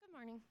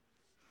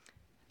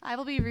I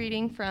will be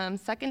reading from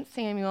 2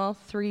 Samuel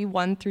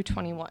 3:1 through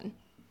 21.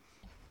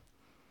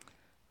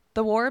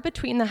 The war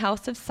between the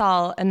house of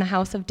Saul and the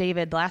house of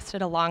David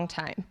lasted a long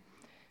time.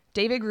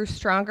 David grew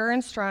stronger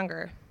and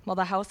stronger, while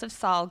the house of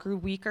Saul grew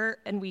weaker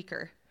and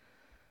weaker.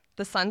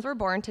 The sons were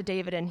born to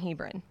David in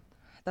Hebron.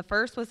 The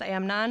first was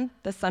Amnon,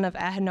 the son of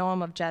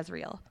Ahinoam of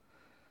Jezreel.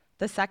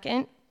 The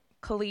second,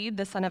 Khalid,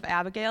 the son of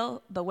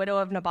Abigail, the widow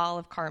of Nabal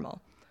of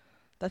Carmel.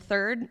 The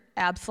third,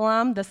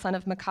 Absalom, the son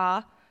of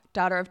Maacah,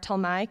 daughter of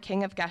Talmai,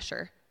 king of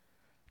Geshur.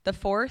 The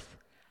fourth,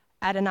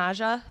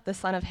 Adonijah, the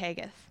son of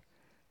Haggith.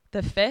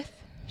 The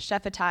fifth,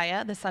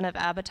 Shephatiah, the son of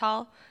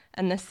Abital.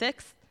 And the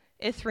sixth,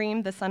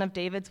 Ithream, the son of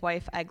David's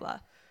wife,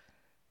 Eglah.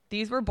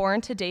 These were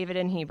born to David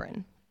in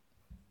Hebron.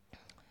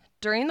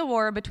 During the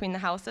war between the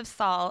house of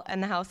Saul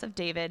and the house of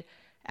David,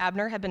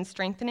 Abner had been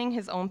strengthening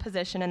his own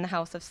position in the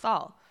house of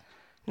Saul.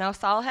 Now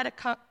Saul had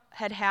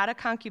a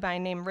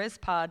concubine named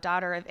Rizpah,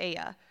 daughter of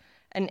Aiah.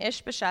 And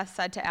Ishbosheth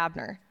said to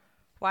Abner,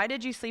 "Why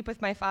did you sleep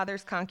with my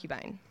father's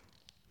concubine?"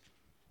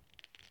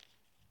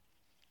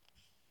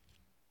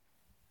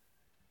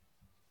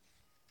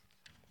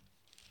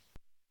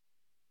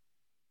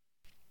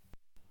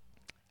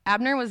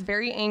 Abner was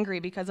very angry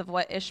because of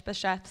what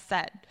Ishbosheth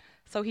said,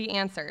 so he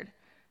answered,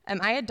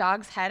 "Am I a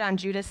dog's head on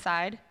Judah's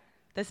side?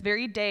 This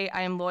very day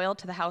I am loyal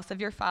to the house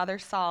of your father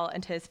Saul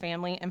and to his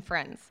family and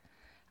friends.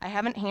 I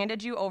haven't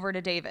handed you over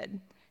to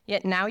David,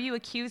 yet now you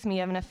accuse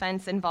me of an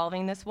offense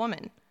involving this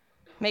woman.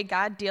 May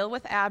God deal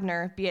with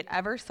Abner, be it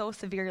ever so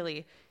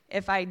severely,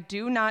 if I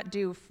do not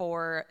do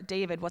for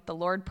David what the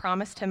Lord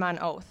promised him on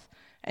oath,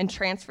 and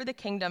transfer the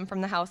kingdom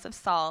from the house of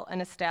Saul and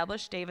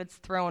establish David's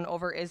throne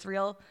over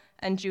Israel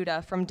and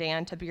Judah from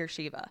Dan to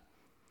Beersheba."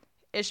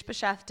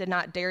 Ishbosheth did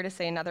not dare to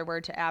say another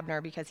word to Abner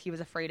because he was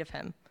afraid of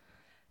him.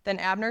 Then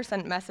Abner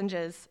sent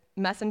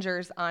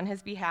messengers on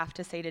his behalf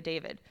to say to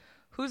David,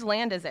 "Whose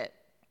land is it?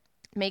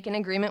 Make an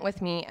agreement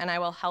with me, and I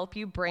will help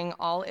you bring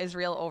all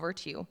Israel over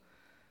to you."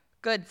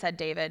 "Good," said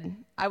David.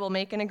 "I will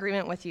make an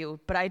agreement with you,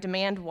 but I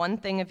demand one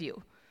thing of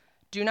you.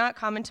 Do not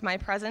come into my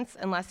presence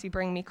unless you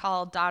bring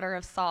Michal, daughter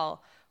of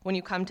Saul, when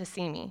you come to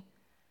see me."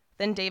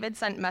 Then David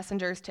sent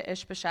messengers to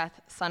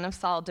Ishbosheth, son of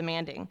Saul,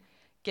 demanding,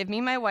 "Give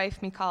me my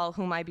wife Michal,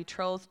 whom I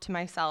betrothed to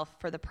myself,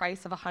 for the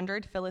price of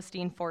 100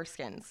 Philistine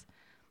foreskins."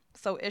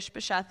 So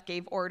Ishbosheth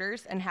gave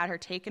orders and had her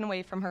taken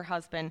away from her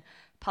husband,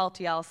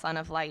 Paltiel, son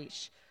of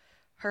Laish.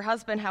 Her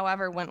husband,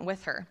 however, went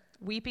with her,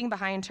 weeping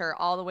behind her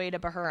all the way to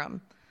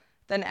Bahurim.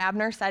 Then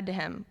Abner said to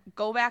him,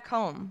 "Go back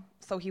home."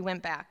 So he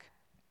went back.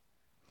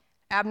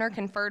 Abner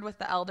conferred with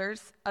the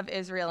elders of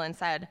Israel and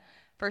said,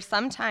 "For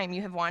some time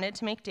you have wanted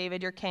to make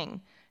David your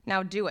king.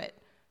 Now do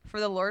it. For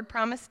the Lord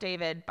promised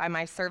David, 'By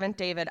my servant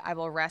David I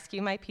will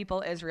rescue my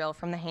people Israel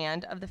from the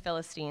hand of the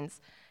Philistines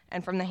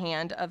and from the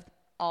hand of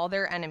all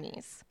their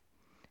enemies.'"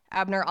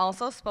 Abner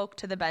also spoke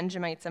to the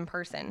Benjamites in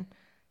person.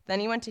 Then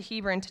he went to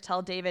Hebron to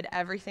tell David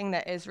everything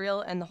that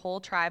Israel and the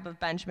whole tribe of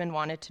Benjamin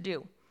wanted to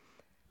do.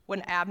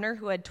 When Abner,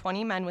 who had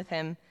 20 men with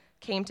him,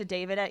 came to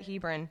David at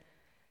Hebron,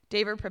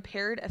 David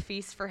prepared a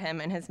feast for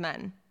him and his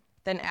men.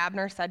 Then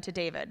Abner said to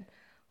David,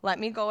 "Let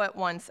me go at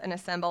once and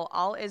assemble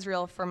all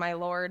Israel for my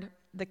lord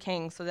the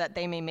king, so that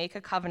they may make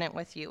a covenant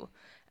with you,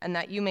 and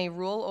that you may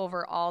rule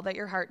over all that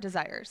your heart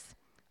desires."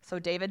 So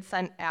David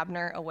sent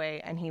Abner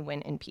away, and he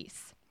went in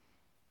peace.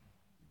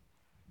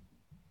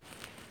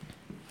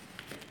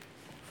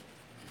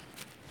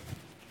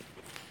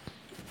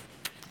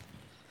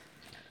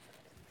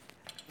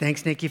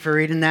 Thanks, Nikki, for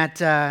reading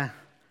that. I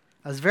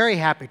was very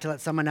happy to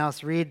let someone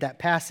else read that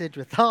passage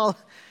with all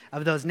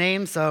of those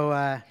names.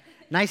 So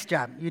nice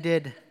job. You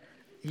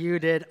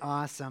did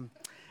awesome.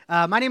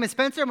 My name is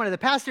Spencer. I'm one of the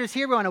pastors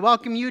here. We want to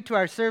welcome you to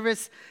our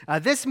service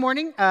this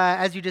morning.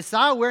 As you just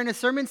saw, we're in a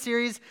sermon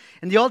series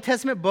in the Old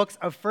Testament books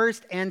of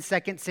 1 and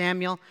 2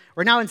 Samuel.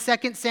 We're now in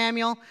 2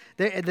 Samuel.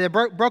 They're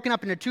broken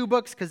up into two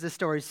books because the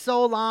story's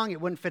so long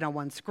it wouldn't fit on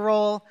one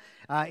scroll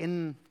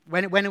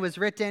when it was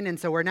written. And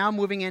so we're now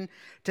moving in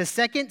to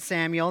 2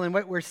 Samuel. And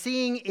what we're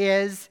seeing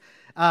is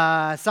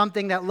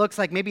something that looks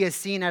like maybe a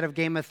scene out of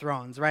Game of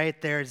Thrones, right?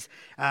 There's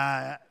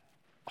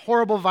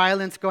horrible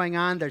violence going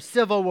on. There's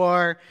civil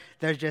war.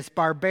 There's just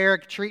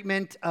barbaric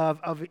treatment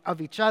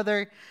of each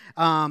other.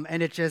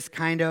 And it's just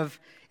kind of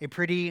a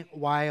pretty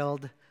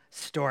wild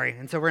story.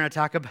 And so we're going to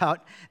talk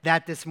about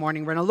that this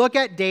morning. We're going to look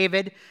at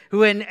David,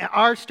 who in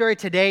our story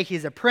today,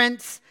 he's a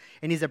prince.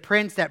 And he's a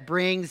prince that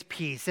brings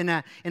peace in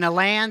a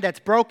land that's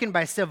broken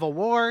by civil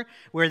war,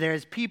 where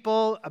there's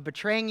people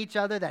betraying each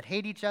other, that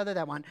hate each other,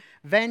 that want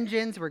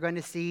vengeance. We're going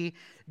to see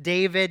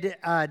David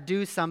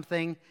do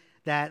something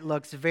that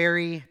looks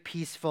very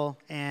peaceful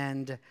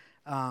and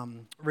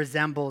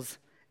resembles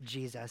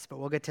Jesus. But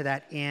we'll get to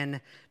that in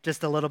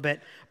just a little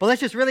bit. But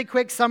let's just really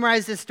quick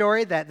summarize this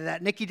story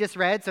that Nikki just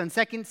read. So in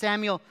 2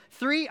 Samuel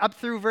 3 up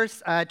through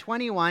verse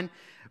 21,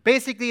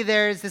 basically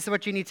this is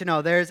what you need to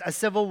know. There's a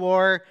civil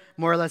war,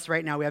 more or less,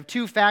 right now. We have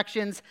two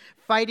factions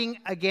fighting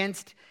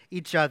against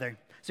each other.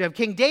 So you have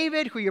King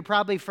David, who you're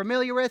probably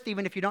familiar with,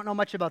 even if you don't know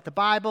much about the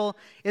Bible,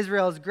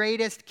 Israel's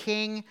greatest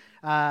king,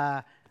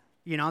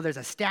 There's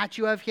a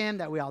statue of him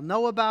that we all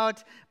know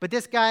about. But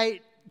this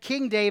guy,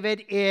 King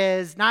David,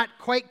 is not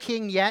quite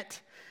king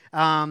yet.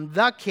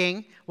 The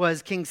king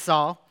was King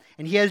Saul,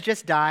 and he has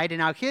just died. And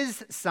now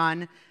his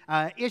son,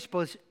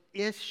 Ishbosheth,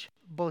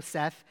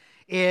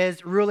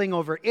 is ruling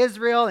over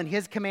Israel, and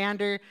his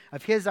commander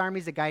of his army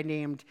is a guy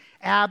named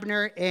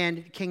Abner.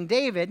 And King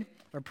David,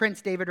 or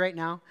Prince David right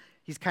now,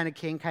 he's kind of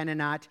king, kind of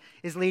not,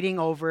 is leading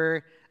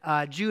over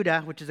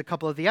Judah, which is a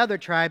couple of the other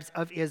tribes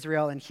of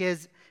Israel, and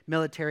his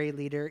military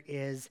leader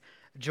is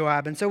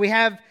Joab. And so we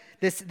have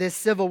this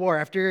civil war.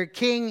 After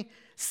King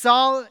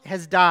Saul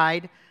has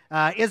died,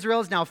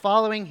 Israel is now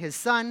following his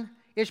son,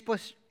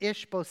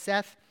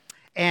 Ishbosheth,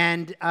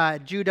 and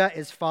Judah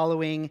is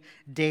following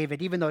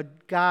David, even though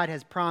God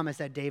has promised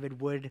that David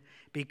would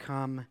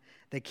become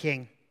the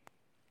king.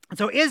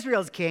 So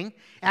Israel's king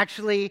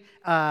actually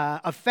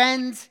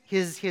offends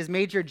his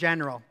major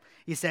general.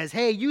 He says,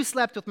 hey, you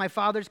slept with my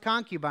father's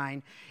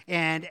concubine.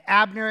 And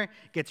Abner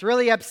gets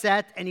really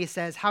upset, and he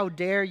says, how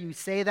dare you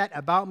say that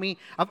about me?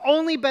 I've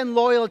only been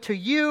loyal to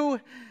you,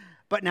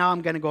 but now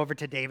I'm going to go over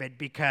to David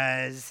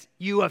because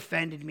you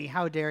offended me.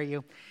 How dare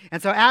you?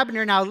 And so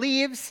Abner now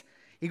leaves.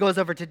 He goes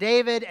over to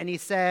David, and he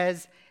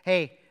says,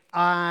 hey,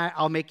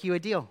 I'll make you a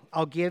deal.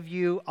 I'll give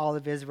you all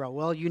of Israel.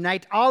 We'll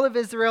unite all of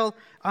Israel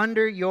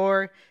under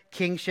your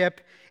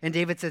kingship. And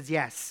David says,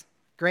 yes,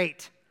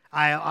 great.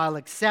 I'll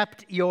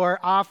accept your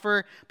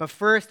offer, but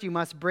first you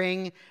must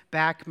bring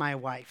back my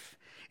wife.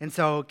 And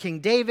so King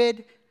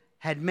David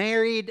had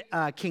married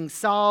King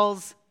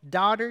Saul's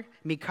daughter,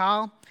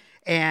 Michal.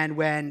 And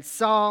when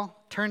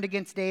Saul turned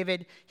against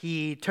David,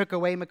 he took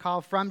away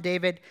Michal from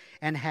David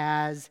and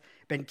has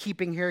been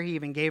keeping her. He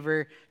even gave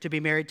her to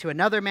be married to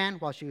another man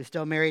while she was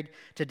still married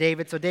to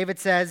David. So David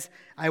says,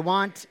 I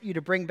want you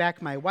to bring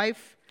back my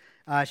wife.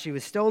 She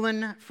was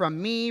stolen from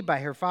me by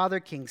her father,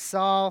 King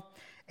Saul.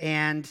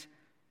 And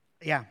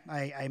yeah,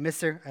 I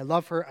miss her. I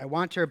love her. I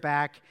want her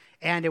back.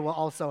 And it will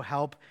also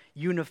help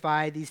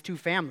unify these two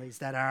families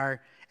that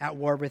are at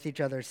war with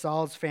each other,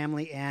 Saul's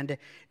family and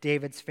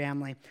David's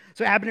family.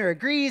 So Abner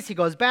agrees. He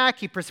goes back.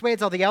 He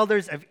persuades all the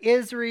elders of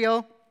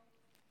Israel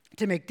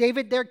to make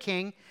David their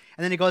king.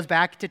 And then he goes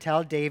back to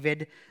tell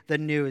David the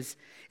news.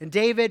 And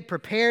David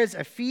prepares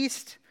a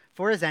feast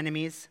for his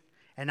enemies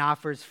and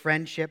offers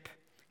friendship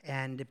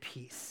and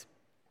peace.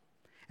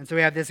 And so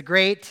we have this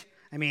great,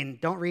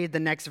 don't read the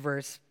next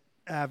verse,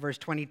 verse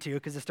 22,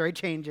 because the story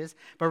changes.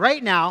 But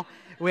right now,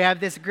 we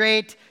have this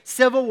great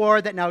civil war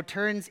that now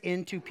turns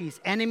into peace.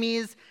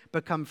 Enemies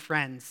become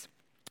friends.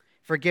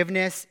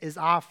 Forgiveness is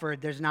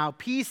offered. There's now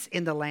peace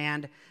in the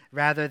land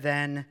rather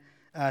than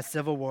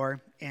civil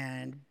war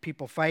and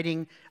people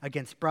fighting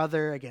against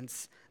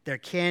against their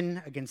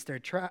kin, against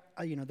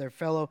their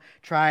fellow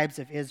tribes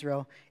of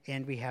Israel,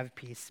 and we have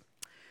peace.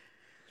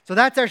 So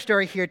that's our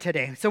story here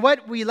today. So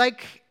what we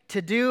like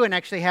to do, and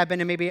actually have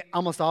been in maybe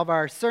almost all of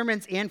our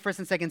sermons in 1st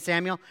and 2nd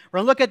Samuel, we're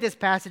going to look at this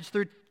passage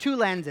through two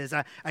lenses,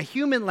 a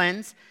human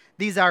lens.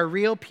 These are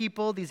real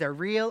people. These are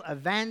real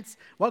events.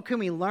 What can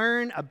we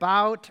learn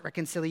about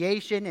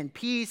reconciliation and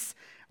peace?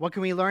 What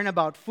can we learn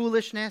about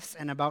foolishness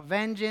and about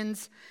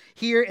vengeance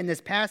here in this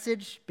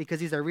passage? Because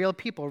these are real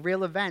people,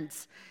 real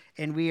events,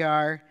 and we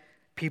are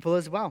people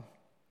as well.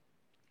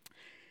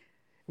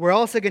 We're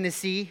also going to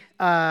see,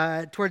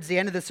 towards the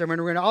end of the sermon,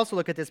 we're going to also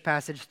look at this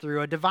passage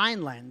through a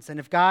divine lens. And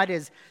if God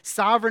is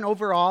sovereign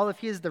over all, if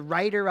he is the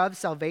writer of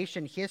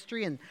salvation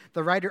history and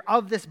the writer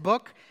of this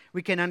book,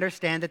 we can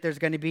understand that there's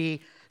going to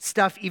be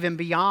stuff even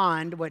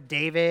beyond what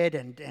David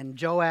and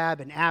Joab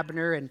and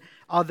Abner and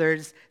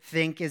others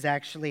think is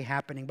actually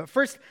happening. But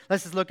first,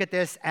 let's just look at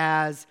this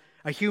as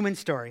a human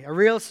story, a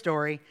real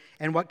story,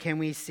 and what can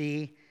we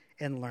see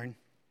and learn.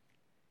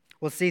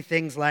 We'll see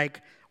things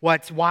like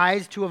what's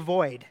wise to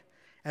avoid,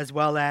 as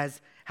well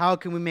as how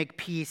can we make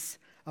peace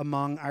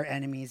among our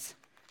enemies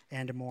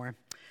and more.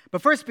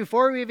 But first,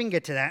 before we even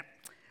get to that,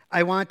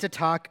 I want to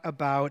talk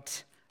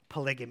about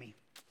polygamy,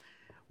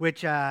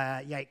 which,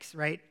 yikes,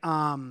 right?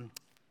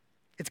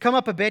 It's come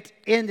up a bit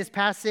in this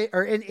passage,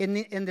 or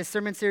in this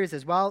sermon series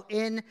as well,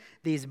 in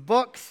these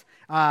books.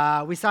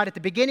 We saw it at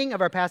the beginning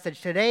of our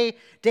passage today.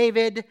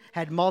 David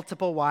had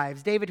multiple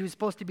wives. David, who's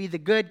supposed to be the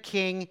good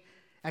king,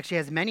 actually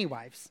has many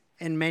wives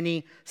and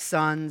many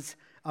sons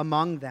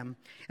among them.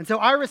 And so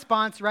our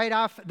response right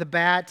off the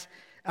bat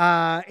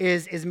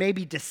is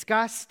maybe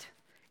disgust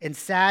and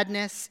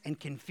sadness and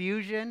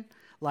confusion.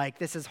 Like,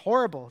 this is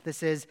horrible.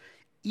 This is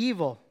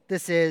evil.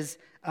 This is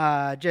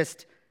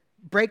just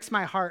breaks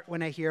my heart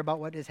when I hear about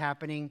what is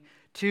happening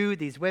to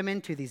these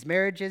women, to these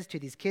marriages, to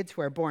these kids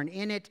who are born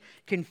in it.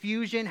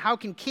 Confusion. How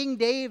can King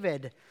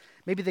David,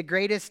 maybe the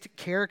greatest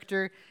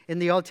character in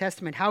the Old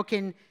Testament, how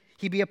can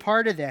he be a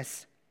part of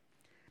this?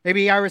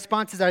 Maybe our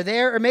responses are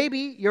there, or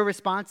maybe your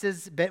response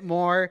is a bit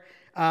more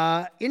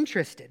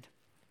interested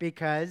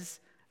because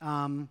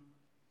you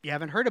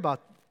haven't heard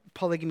about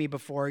polygamy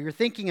before. You're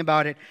thinking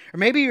about it. Or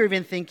maybe you're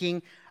even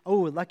thinking,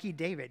 oh, lucky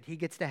David, he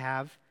gets to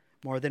have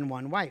more than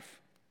one wife.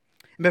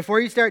 And before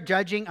you start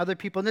judging other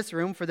people in this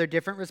room for their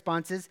different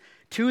responses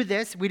to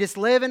this, we just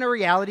live in a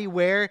reality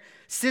where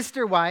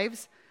sister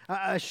wives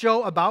a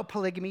show about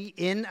polygamy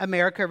in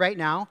America right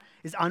now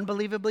is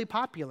unbelievably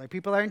popular.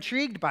 People are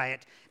intrigued by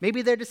it.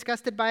 Maybe they're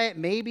disgusted by it.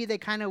 Maybe they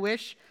kind of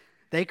wish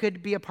they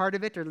could be a part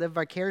of it or live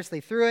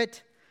vicariously through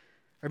it.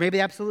 Or maybe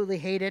they absolutely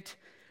hate it.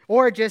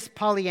 Or just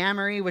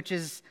polyamory, which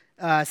is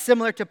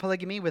similar to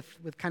polygamy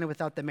with kind of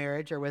without the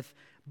marriage, or with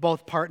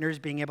both partners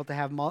being able to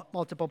have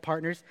multiple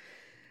partners.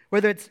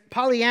 Whether it's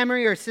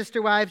polyamory or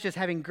sister wives just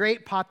having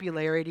great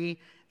popularity,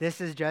 this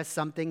is just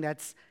something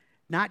that's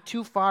not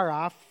too far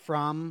off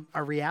from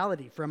our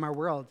reality, from our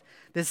world.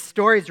 This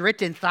story is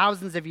written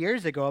thousands of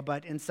years ago,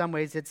 but in some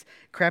ways it's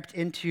crept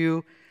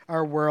into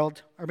our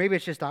world, or maybe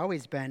it's just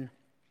always been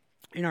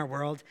in our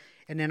world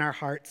and in our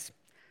hearts.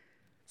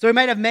 So we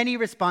might have many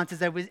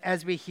responses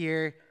as we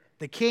hear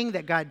the king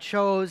that God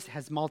chose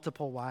has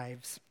multiple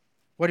wives.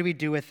 What do we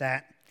do with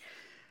that?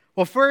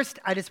 Well, first,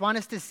 I just want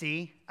us to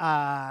see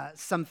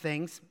some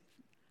things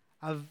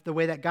of the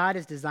way that God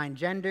has designed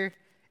gender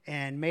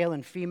and male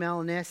and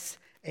femaleness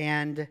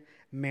and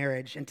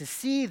marriage. And to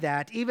see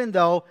that even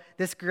though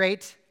this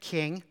great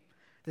king,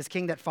 this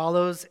king that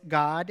follows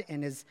God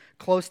and is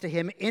close to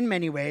him in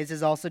many ways,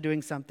 is also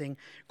doing something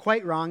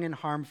quite wrong and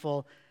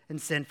harmful and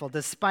sinful,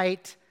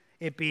 despite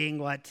it being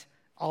what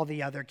all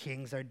the other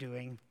kings are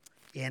doing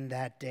in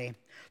that day.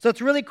 So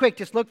it's really quick,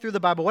 just look through the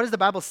Bible. What does the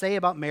Bible say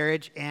about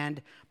marriage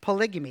and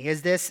polygamy?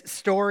 Is this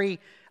story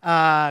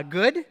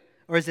good,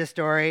 or is this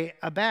story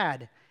a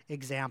bad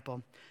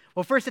example?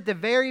 Well, first, at the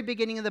very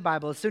beginning of the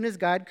Bible, as soon as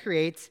God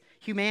creates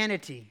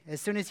humanity, as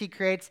soon as he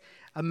creates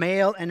a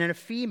male and a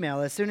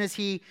female, as soon as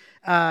he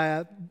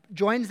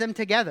joins them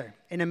together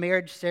in a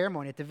marriage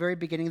ceremony, at the very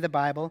beginning of the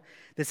Bible,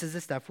 this is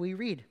the stuff we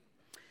read.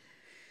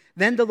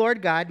 Then the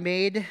Lord God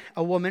made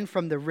a woman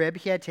from the rib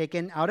he had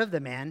taken out of the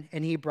man,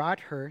 and he brought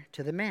her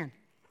to the man.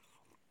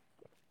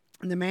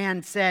 And the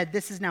man said,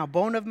 "This is now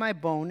bone of my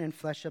bone and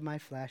flesh of my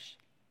flesh.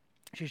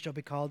 She shall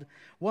be called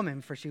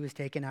woman, for she was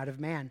taken out of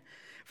man.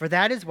 For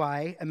that is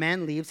why a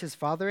man leaves his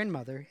father and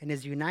mother and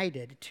is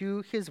united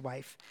to his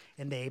wife,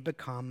 and they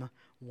become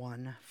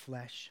one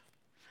flesh."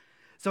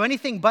 So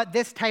anything but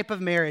this type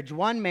of marriage,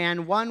 one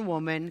man, one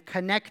woman,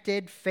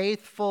 connected,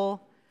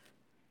 faithful,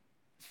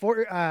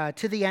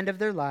 to the end of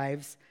their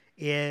lives,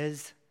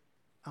 is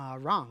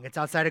wrong. It's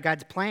outside of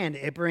God's plan.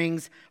 It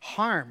brings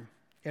harm.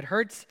 It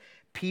hurts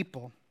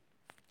people.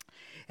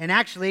 And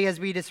actually, as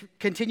we just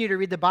continue to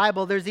read the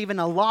Bible, there's even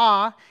a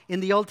law in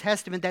the Old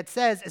Testament that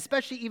says,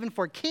 especially even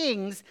for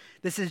kings,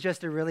 this is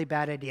just a really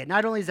bad idea.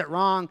 Not only is it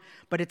wrong,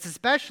 but it's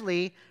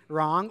especially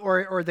wrong,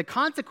 or the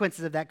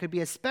consequences of that could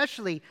be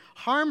especially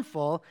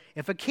harmful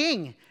if a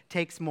king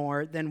takes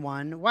more than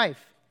one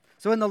wife.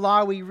 So in the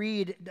law we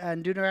read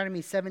in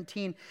Deuteronomy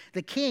 17,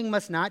 the king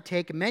must not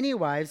take many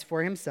wives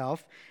for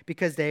himself,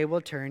 because they will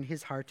turn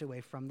his heart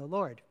away from the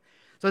Lord.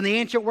 So in the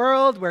ancient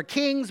world, where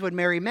kings would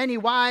marry many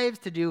wives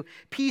to do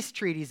peace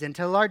treaties and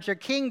to enlarge their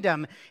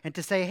kingdom and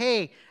to say,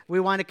 hey,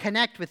 we want to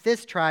connect with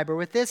this tribe or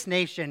with this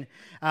nation,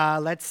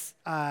 let's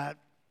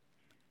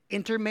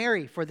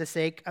intermarry for the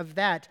sake of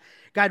that.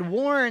 God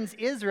warns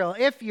Israel,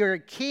 if your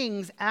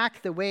kings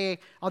act the way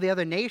all the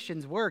other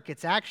nations work,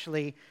 it's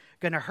actually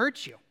going to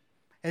hurt you.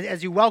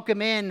 As you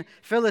welcome in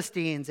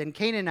Philistines and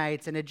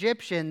Canaanites and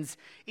Egyptians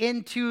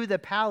into the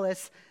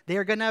palace,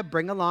 they're going to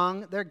bring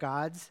along their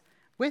gods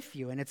with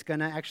you. And it's going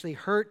to actually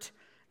hurt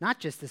not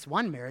just this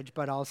one marriage,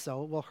 but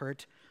also will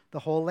hurt the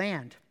whole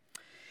land.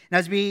 And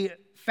as we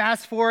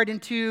fast forward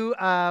into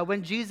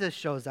when Jesus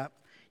shows up,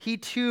 he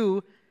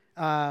too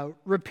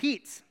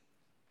repeats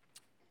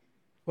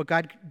what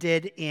God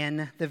did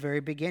in the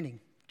very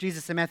beginning.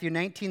 Jesus in Matthew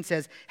 19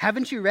 says,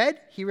 "Haven't you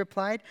read," he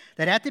replied,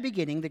 "that at the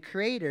beginning the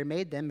Creator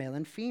made them male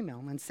and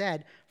female, and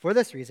said, for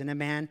this reason a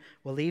man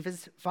will leave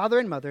his father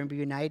and mother and be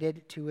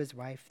united to his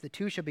wife. The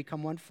two shall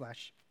become one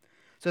flesh."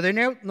 So they're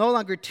no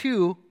longer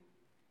two,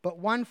 but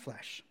one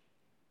flesh.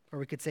 Or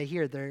we could say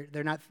here,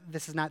 they're not.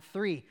 This is not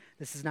three.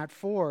 This is not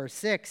four or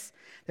six.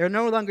 They're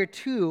no longer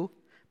two,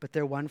 but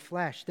they're one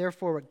flesh.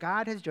 Therefore, what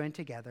God has joined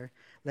together,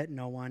 let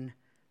no one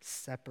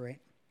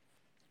separate.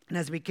 And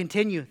as we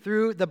continue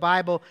through the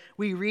Bible,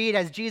 we read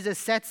as Jesus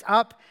sets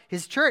up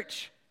his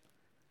church,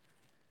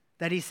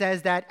 that he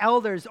says that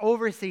elders,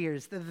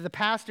 overseers, the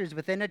pastors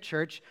within a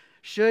church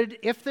should,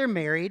 if they're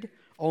married,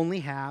 only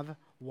have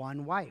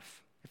one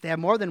wife. If they have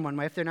more than one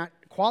wife, they're not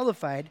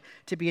qualified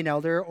to be an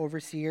elder or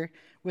overseer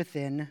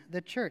within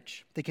the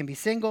church. They can be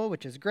single,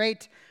 which is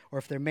great, or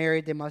if they're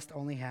married, they must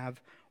only have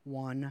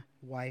one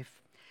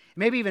wife.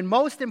 Maybe even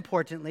most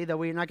importantly, though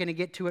we're not going to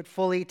get to it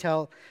fully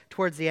till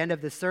towards the end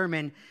of the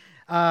sermon,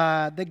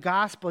 the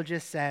gospel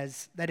just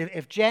says that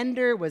if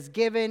gender was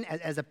given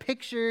as a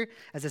picture,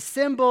 as a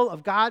symbol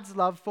of God's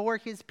love for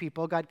his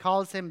people, God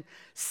calls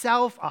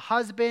himself a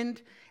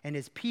husband and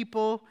his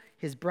people,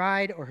 his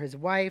bride or his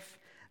wife,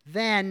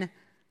 then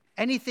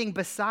anything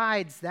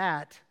besides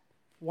that,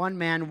 one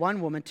man, one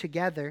woman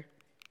together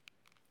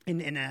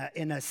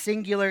in a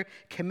singular,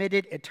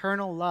 committed,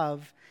 eternal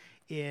love,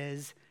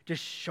 is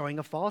just showing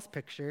a false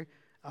picture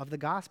of the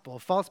gospel, a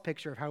false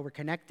picture of how we're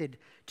connected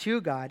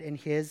to God and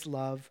his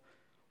love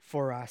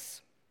for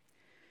us.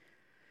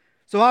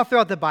 So all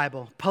throughout the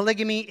Bible,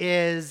 polygamy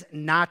is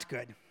not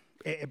good.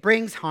 It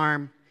brings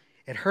harm.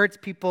 It hurts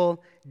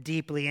people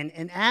deeply.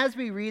 And as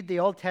we read the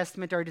Old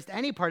Testament or just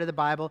any part of the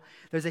Bible,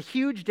 there's a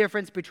huge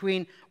difference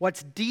between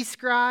what's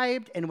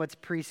described and what's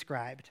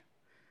prescribed,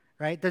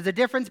 right? There's a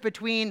difference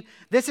between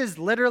this is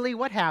literally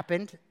what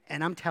happened,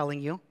 and I'm telling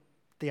you,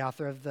 the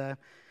author of the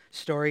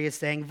story is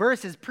saying,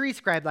 versus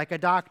prescribed like a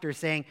doctor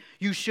saying,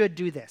 you should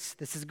do this.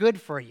 This is good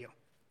for you.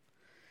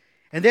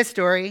 And this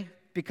story,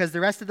 because the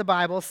rest of the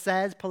Bible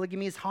says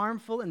polygamy is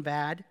harmful and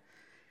bad,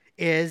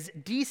 is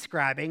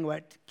describing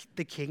what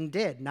the king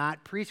did,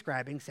 not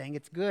prescribing, saying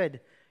it's good.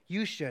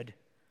 You should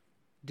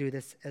do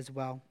this as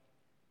well.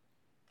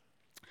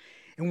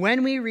 And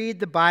when we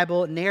read the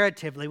Bible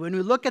narratively, when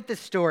we look at the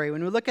story,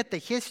 when we look at the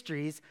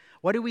histories,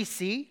 what do we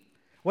see?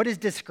 What is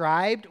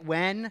described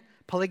when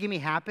polygamy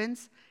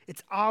happens?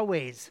 It's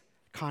always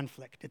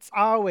conflict. It's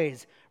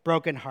always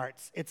broken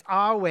hearts. It's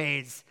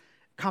always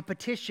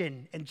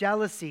competition and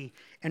jealousy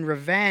and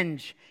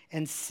revenge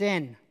and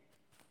sin.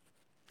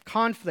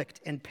 Conflict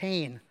and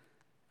pain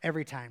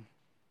every time.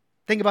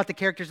 Think about the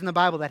characters in the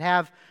Bible that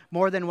have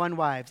more than one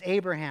wife.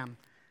 Abraham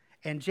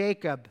and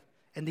Jacob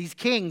and these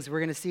kings. We're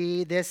going to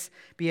see this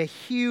be a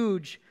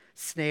huge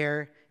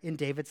snare in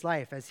David's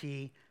life as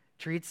he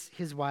treats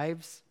his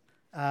wives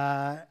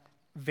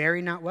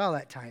very not well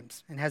at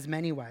times and has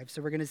many wives.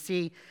 So we're going to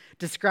see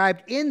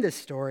described in this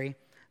story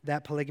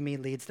that polygamy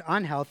leads to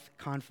unhealth,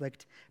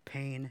 conflict,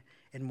 pain,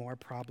 and more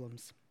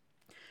problems.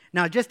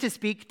 Now, just to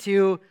speak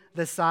to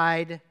the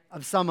side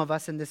of some of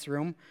us in this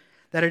room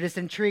that are just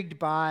intrigued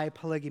by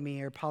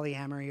polygamy or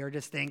polyamory or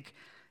just think,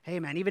 hey,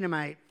 man, even in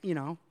my,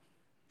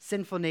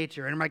 sinful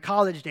nature and in my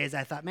college days,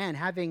 I thought, man,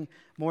 having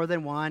more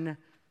than one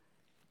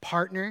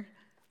partner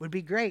would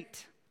be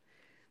great.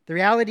 The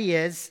reality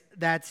is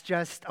that's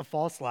just a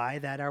false lie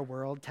that our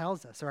world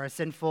tells us or our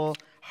sinful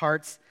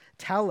hearts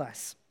tell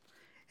us.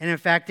 And in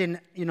fact,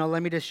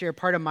 let me just share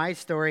part of my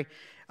story.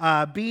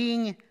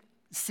 Being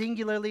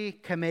singularly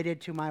committed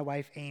to my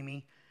wife,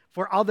 Amy,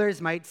 for others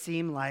might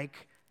seem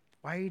like,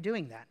 why are you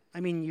doing that? I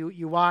mean,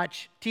 you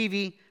watch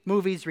TV,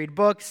 movies, read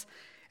books,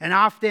 and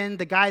often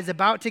the guy's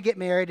about to get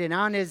married, and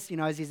on his,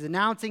 as he's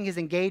announcing his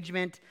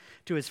engagement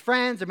to his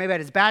friends, or maybe at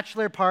his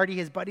bachelor party,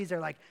 his buddies are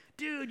like,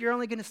 dude, you're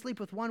only going to sleep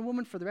with one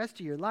woman for the rest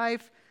of your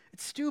life.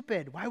 It's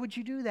stupid. Why would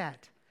you do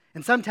that?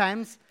 And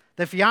sometimes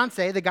the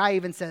fiance, the guy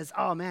even says,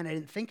 oh man, I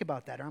didn't think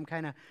about that, or I'm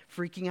kind of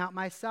freaking out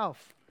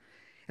myself.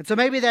 And so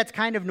maybe that's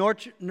kind of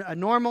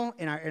normal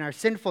in our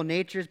sinful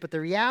natures, but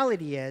the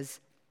reality is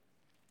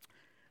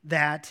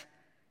that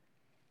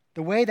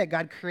the way that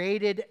God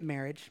created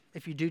marriage,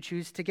 if you do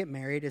choose to get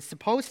married, is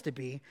supposed to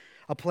be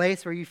a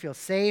place where you feel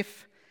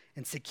safe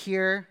and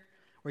secure,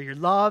 where you're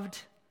loved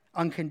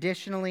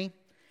unconditionally,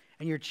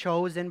 and you're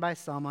chosen by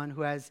someone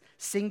who has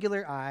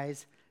singular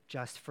eyes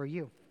just for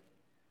you,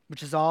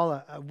 which is all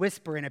a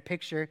whisper and a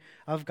picture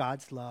of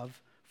God's love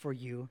for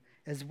you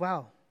as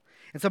well.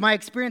 And so my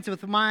experience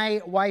with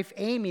my wife,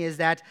 Amy, is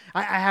that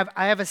I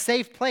have a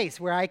safe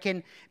place where I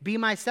can be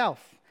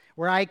myself,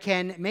 where I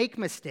can make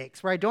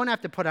mistakes, where I don't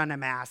have to put on a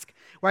mask,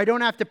 where I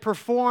don't have to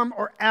perform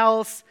or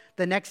else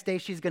the next day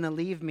she's going to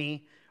leave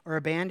me or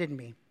abandon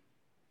me.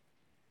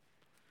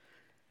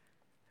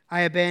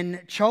 I have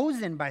been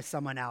chosen by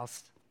someone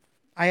else.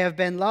 I have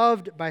been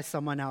loved by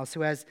someone else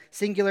who has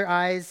singular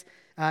eyes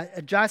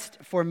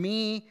just for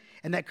me,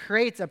 and that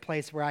creates a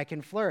place where I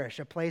can flourish,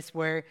 a place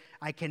where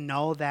I can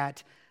know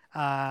that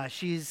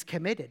she's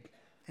committed,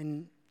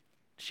 and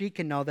she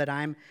can know that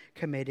I'm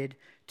committed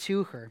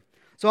to her.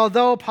 So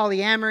although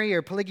polyamory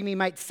or polygamy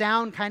might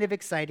sound kind of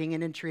exciting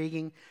and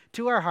intriguing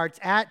to our hearts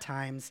at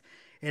times,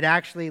 it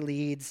actually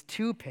leads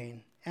to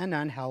pain and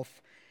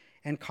unhealth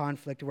and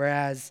conflict,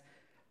 whereas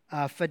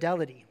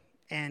fidelity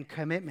and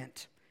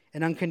commitment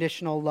and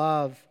unconditional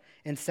love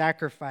and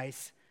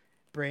sacrifice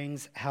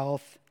brings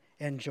health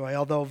and joy,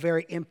 although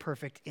very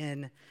imperfect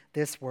in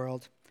this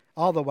world,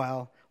 all the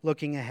while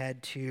looking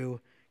ahead to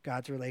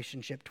God's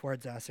relationship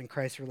towards us and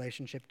Christ's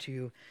relationship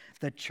to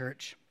the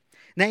church.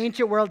 In the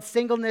ancient world,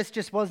 singleness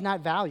just was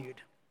not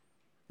valued,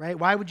 right?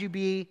 Why would you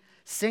be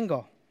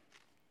single?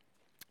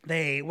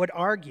 They would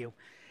argue.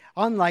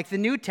 Unlike the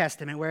New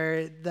Testament,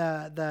 where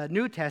the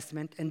New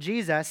Testament and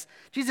Jesus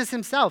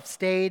himself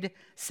stayed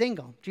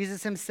single.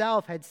 Jesus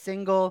himself had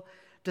single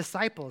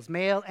disciples,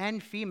 male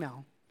and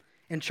female,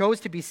 and chose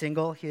to be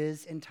single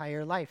his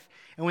entire life.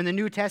 And when the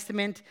New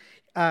Testament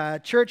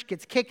church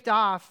gets kicked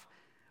off,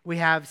 we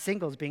have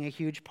singles being a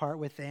huge part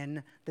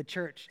within the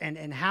church.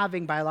 And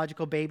having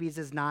biological babies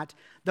is not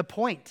the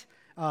point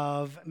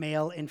of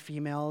male and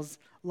females'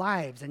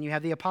 lives. And you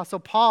have the Apostle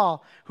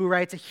Paul, who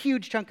writes a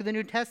huge chunk of the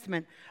New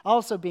Testament,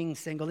 also being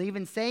single,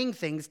 even saying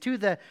things to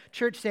the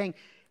church saying,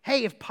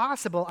 hey, if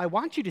possible, I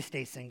want you to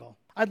stay single.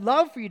 I'd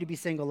love for you to be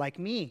single like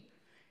me.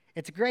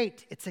 It's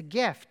great. It's a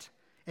gift.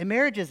 And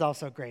marriage is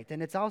also great,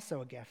 and it's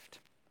also a gift.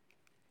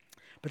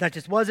 But that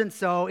just wasn't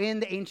so in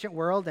the ancient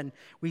world, and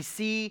we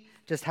see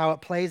just how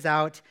it plays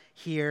out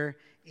here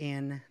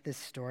in this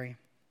story.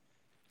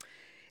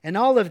 And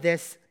all of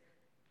this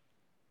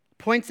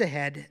points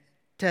ahead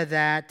to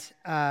that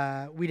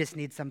we just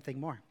need something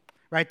more,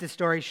 right? The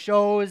story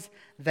shows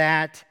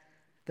that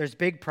there's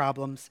big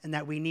problems and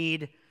that we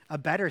need a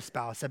better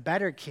spouse, a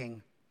better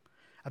king,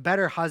 a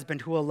better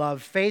husband who will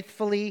love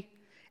faithfully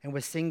and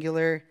with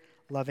singular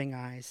loving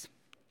eyes.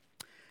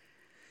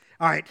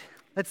 All right,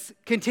 let's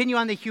continue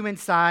on the human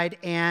side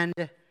and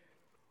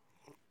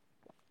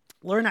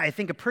learn, I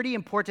think, a pretty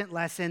important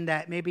lesson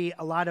that maybe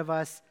a lot of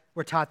us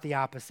were taught the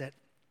opposite.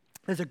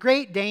 There's a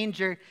great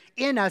danger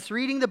in us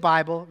reading the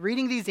Bible,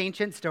 reading these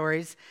ancient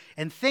stories,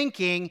 and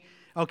thinking,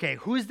 okay,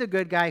 who's the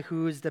good guy,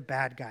 who's the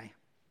bad guy?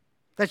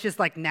 That's just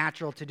like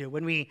natural to do.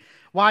 When we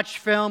watch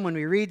film, when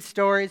we read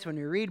stories, when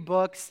we read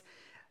books,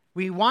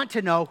 we want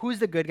to know who's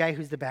the good guy,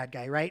 who's the bad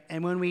guy, right?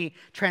 And when we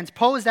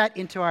transpose that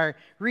into our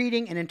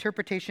reading and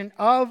interpretation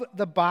of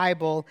the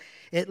Bible,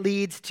 it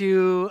leads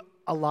to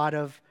a lot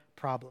of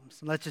problems.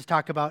 And let's just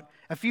talk about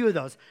a few of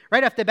those.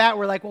 Right off the bat,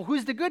 we're like, well,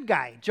 who's the good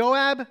guy?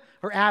 Joab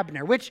or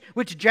Abner? Which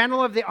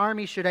general of the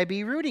army should I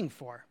be rooting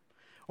for?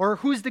 Or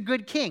who's the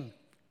good king?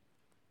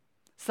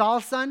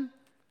 Saul's son?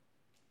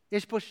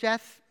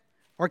 Ishbosheth?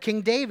 Or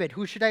King David?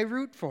 Who should I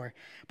root for?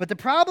 But the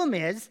problem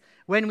is,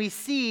 when we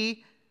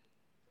see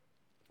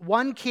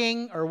one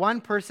king or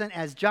one person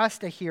as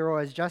just a hero,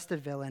 as just a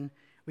villain,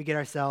 we get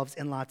ourselves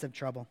in lots of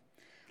trouble.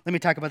 Let me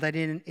talk about that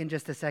in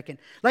just a second.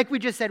 Like we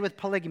just said with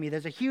polygamy,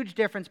 there's a huge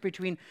difference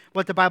between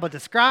what the Bible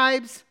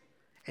describes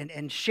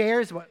and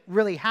shares what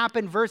really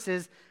happened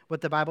versus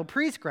what the Bible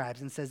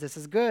prescribes and says this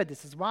is good,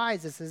 this is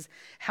wise, this is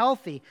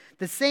healthy.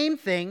 The same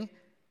thing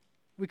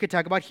we could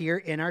talk about here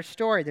in our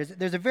story.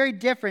 There's a very big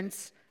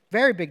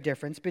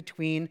difference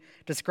between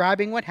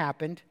describing what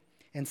happened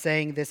and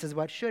saying this is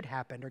what should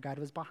happen, or God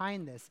was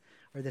behind this,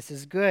 or this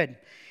is good.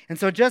 And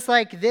so just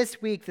like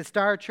this week, the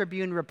Star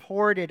Tribune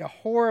reported a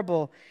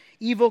horrible,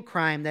 evil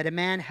crime that a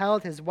man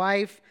held his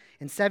wife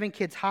and 7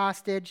 kids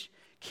hostage,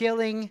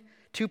 killing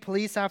 2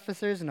 police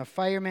officers and a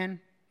fireman,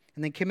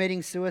 and then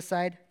committing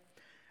suicide.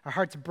 Our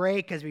hearts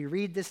break as we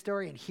read this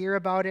story and hear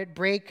about it.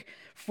 Break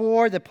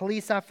for the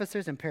police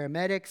officers and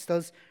paramedics,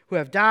 those who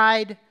have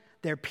died,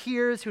 their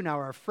peers who now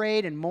are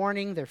afraid and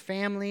mourning, their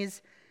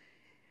families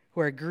who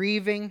are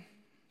grieving.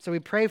 So we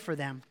pray for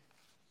them.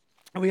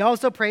 And we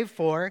also pray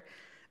for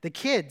the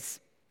kids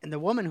and the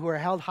woman who are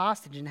held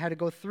hostage and had to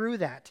go through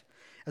that,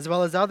 as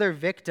well as other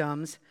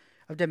victims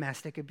of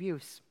domestic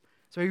abuse.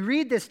 So we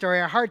read this story,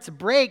 our hearts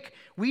break.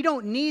 We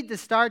don't need the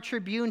Star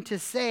Tribune to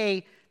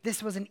say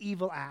this was an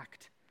evil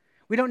act.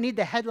 We don't need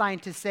the headline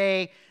to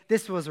say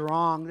this was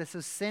wrong, this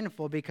was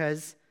sinful,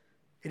 because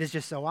it is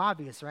just so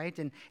obvious, right?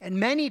 And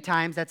many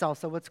times that's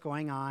also what's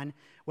going on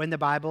when the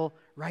Bible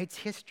writes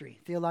history,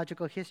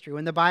 theological history,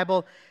 when the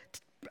Bible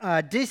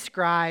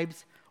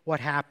describes what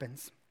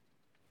happens.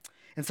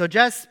 And so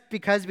just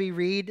because we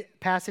read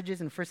passages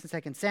in 1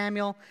 and 2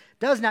 Samuel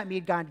does not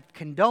mean God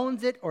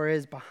condones it or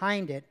is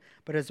behind it,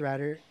 but is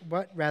rather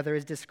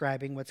is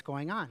describing what's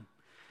going on.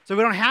 So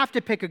we don't have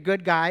to pick a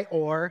good guy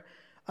or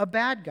a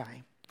bad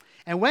guy.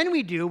 And when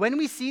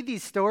we see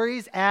these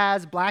stories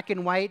as black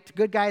and white,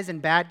 good guys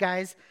and bad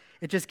guys,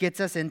 it just gets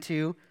us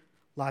into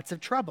lots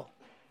of trouble.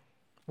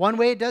 One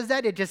way it does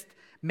that, it just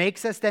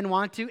makes us then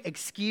want to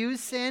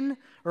excuse sin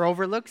or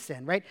overlook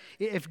sin, right?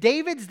 If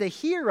David's the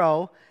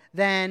hero,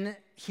 then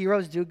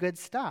heroes do good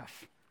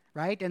stuff,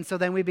 right? And so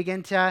then we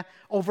begin to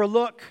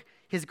overlook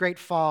his great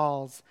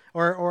falls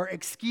or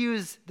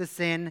excuse the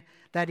sin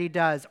that he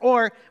does.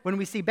 Or when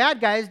we see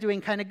bad guys doing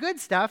kind of good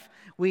stuff,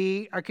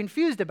 we are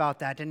confused about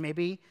that, and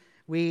maybe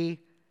we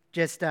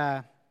just,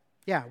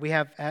 we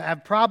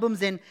have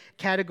problems in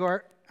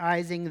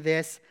categorizing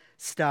this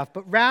stuff.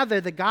 But rather,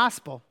 the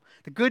gospel,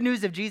 the good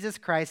news of Jesus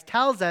Christ,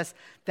 tells us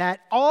that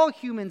all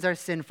humans are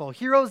sinful,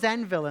 heroes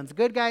and villains,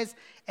 good guys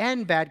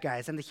and bad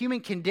guys. And the human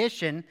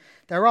condition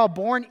that we're all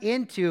born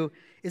into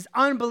is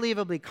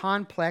unbelievably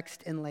complex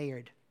and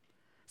layered.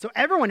 So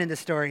everyone in the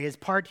story is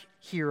part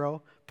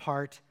hero,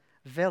 part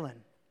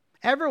villain.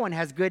 Everyone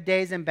has good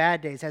days and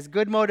bad days, has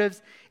good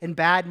motives and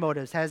bad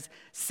motives, has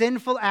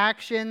sinful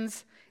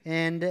actions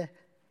and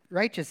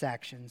righteous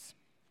actions.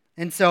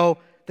 And so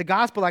the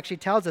gospel actually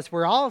tells us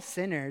we're all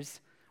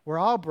sinners, we're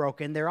all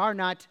broken. There are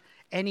not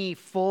any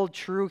full,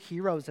 true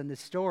heroes in the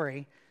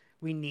story.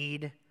 We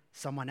need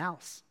someone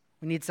else.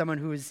 We need someone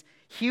who's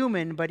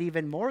human, but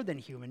even more than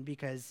human,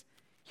 because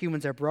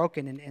humans are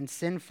broken and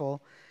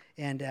sinful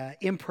and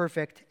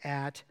imperfect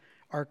at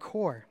our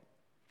core.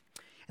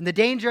 And the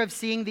danger of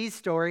seeing these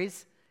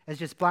stories as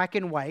just black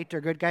and white,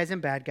 or good guys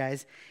and bad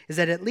guys, is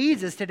that it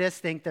leads us to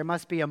just think there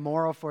must be a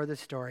moral for the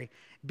story.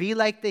 Be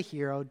like the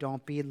hero,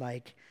 don't be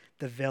like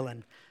the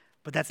villain.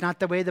 But that's not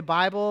the way the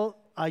Bible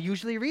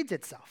usually reads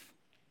itself.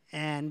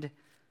 And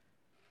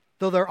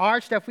though there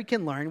are stuff we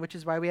can learn, which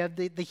is why we have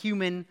the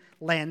human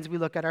lens, we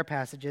look at our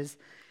passages,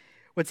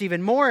 what's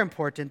even more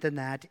important than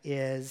that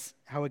is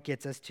how it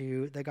gets us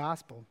to the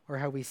gospel, or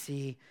how we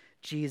see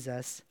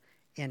Jesus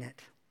in it.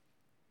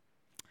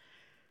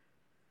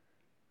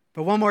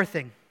 But one more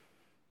thing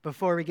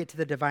before we get to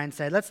the divine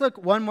side. Let's look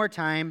one more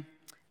time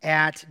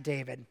at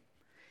David.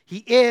 He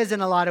is,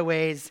 in a lot of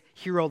ways,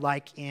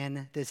 hero-like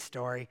in this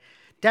story.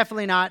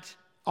 Definitely not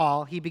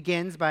all. He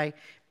begins by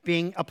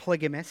being a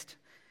polygamist,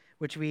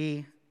 which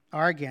we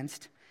are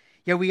against.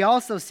 Yet we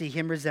also see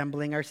him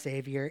resembling our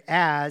Savior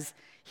as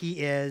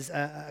he is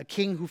a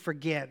king who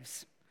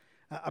forgives,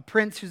 a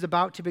prince who's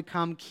about to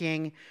become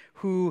king,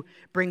 who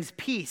brings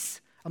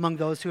peace among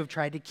those who have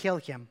tried to kill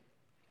him.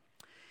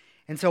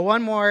 And so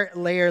one more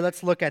layer,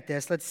 let's look at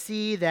this. Let's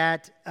see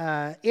that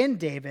in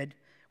David,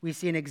 we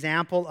see an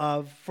example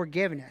of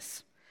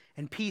forgiveness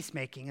and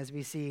peacemaking as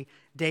we see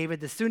David,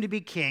 the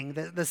soon-to-be king,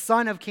 the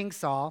son of King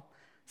Saul,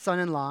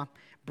 son-in-law,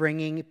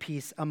 bringing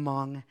peace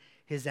among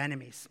his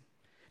enemies.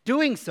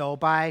 Doing so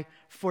by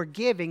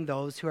forgiving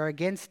those who are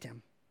against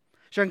him,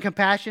 showing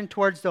compassion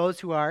towards those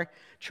who are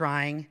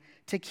trying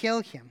to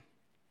kill him,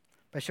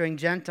 by showing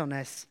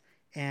gentleness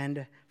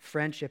and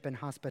friendship and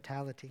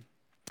hospitality.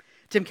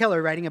 Tim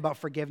Keller, writing about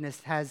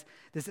forgiveness, has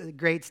this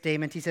great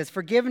statement. He says,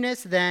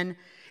 "Forgiveness, then,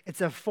 it's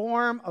a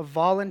form of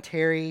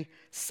voluntary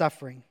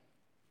suffering.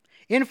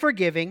 In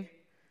forgiving,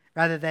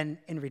 rather than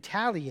in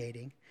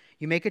retaliating,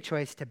 you make a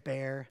choice to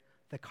bear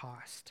the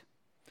cost.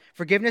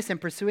 Forgiveness and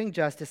pursuing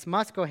justice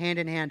must go hand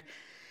in hand.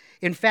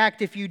 In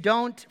fact, if you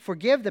don't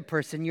forgive the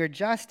person, your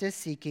justice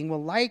seeking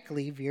will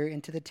likely veer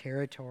into the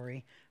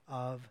territory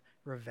of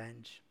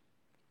revenge."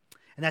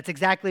 And that's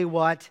exactly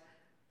what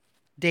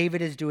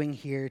David is doing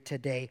here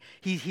today.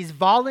 He's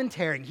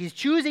volunteering. He's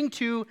choosing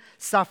to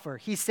suffer.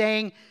 He's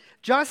saying,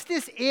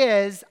 justice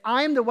is,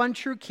 I'm the one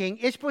true king.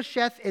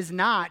 Ishbosheth is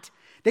not.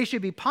 They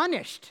should be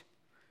punished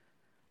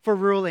for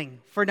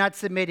ruling, for not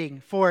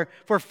submitting, for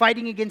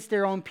fighting against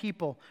their own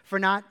people, for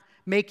not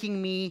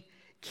making me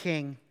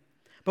king.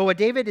 But what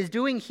David is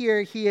doing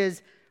here, he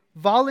is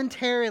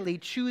voluntarily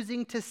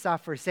choosing to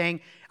suffer,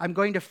 saying, I'm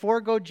going to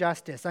forego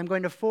justice. I'm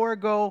going to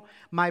forego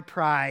my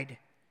pride.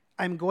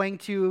 I'm going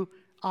to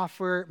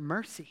offer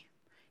mercy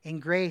and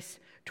grace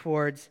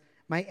towards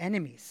my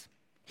enemies.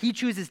 He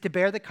chooses to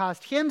bear the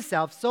cost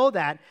himself so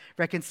that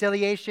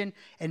reconciliation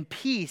and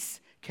peace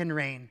can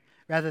reign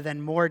rather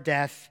than more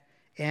death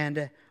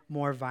and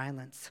more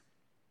violence.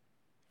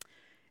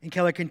 And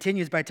Keller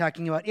continues by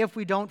talking about if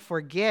we don't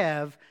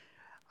forgive,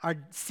 our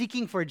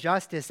seeking for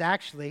justice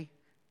actually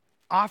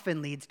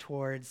often leads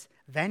towards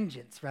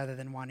vengeance rather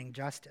than wanting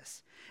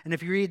justice. And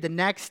if you read the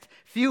next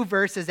few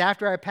verses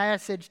after our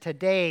passage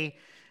today,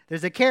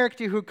 there's a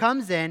character who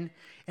comes in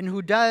and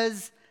who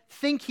does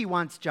think he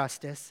wants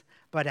justice,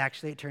 but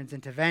actually it turns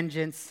into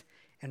vengeance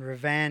and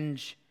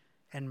revenge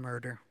and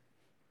murder.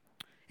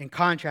 In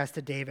contrast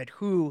to David,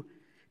 who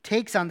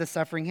takes on the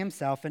suffering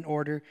himself in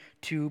order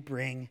to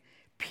bring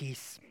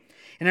peace.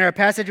 And in our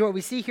passage, what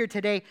we see here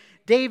today,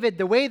 David,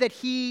 the way that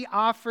he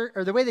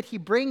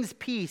brings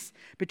peace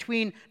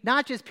between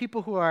not just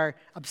people who are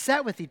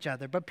upset with each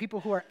other, but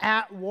people who are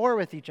at war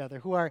with each other,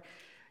 who are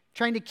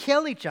trying to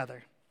kill each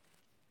other.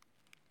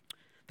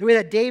 The way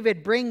that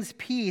David brings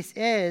peace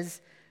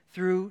is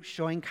through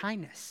showing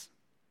kindness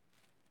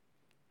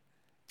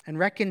and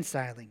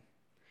reconciling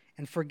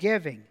and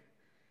forgiving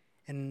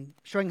and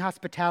showing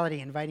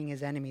hospitality, inviting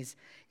his enemies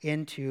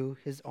into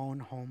his own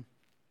home.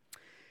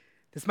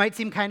 This might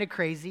seem kind of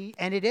crazy,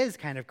 and it is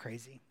kind of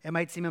crazy. It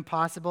might seem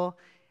impossible,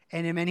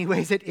 and in many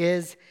ways it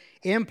is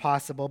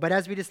impossible. But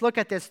as we just look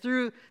at this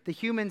through the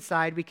human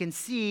side, we can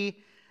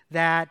see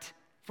that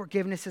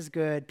forgiveness is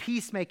good,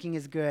 peacemaking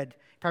is good.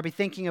 Probably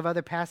thinking of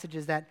other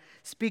passages that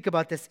speak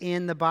about this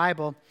in the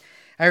Bible.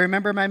 I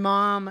remember my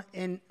mom,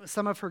 in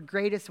some of her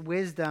greatest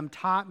wisdom,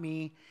 taught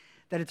me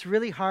that it's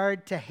really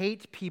hard to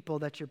hate people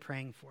that you're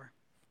praying for.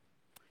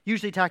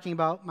 Usually talking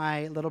about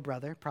my little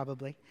brother,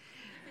 probably.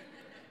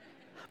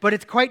 But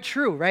it's quite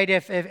true, right?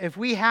 If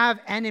we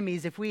have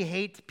enemies, if we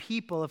hate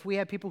people, if we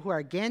have people who are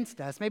against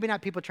us, maybe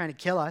not people trying to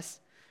kill us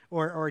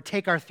or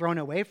take our throne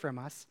away from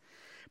us,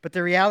 but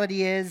the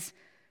reality is,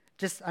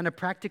 just on a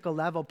practical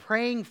level,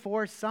 praying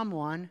for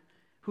someone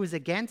who's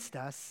against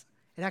us,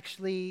 it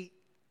actually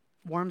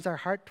warms our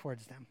heart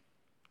towards them.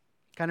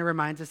 Kind of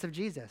reminds us of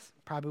Jesus,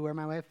 probably where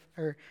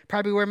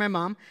my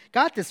mom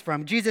got this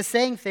from. Jesus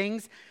saying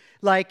things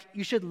like,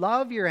 you should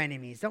love your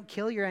enemies. Don't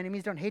kill your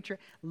enemies. Don't hate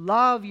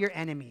love your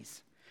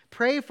enemies.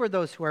 Pray for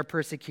those who are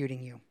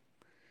persecuting you.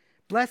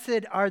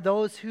 Blessed are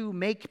those who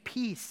make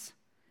peace,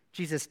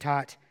 Jesus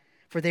taught,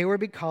 for they will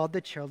be called the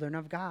children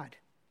of God.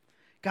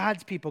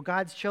 God's people,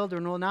 God's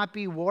children will not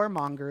be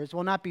warmongers,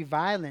 will not be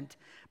violent,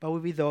 but will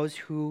be those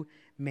who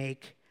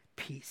make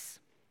peace.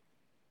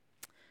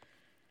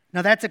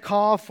 Now that's a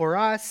call for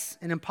us,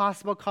 an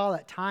impossible call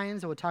at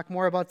times. We'll talk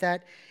more about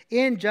that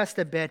in just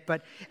a bit.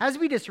 But as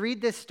we just read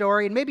this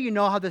story, and maybe you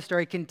know how the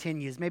story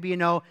continues. Maybe you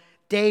know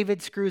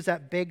David screws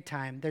up big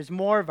time. There's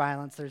more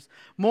violence. There's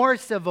more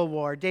civil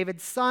war.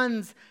 David's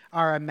sons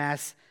are a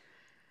mess.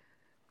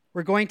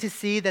 We're going to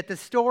see that the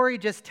story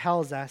just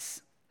tells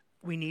us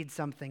we need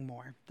something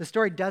more. The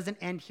story doesn't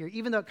end here,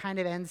 even though it kind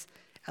of ends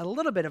at a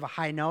little bit of a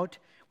high note.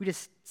 We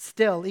just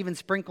still, even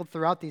sprinkled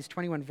throughout these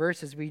 21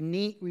 verses, we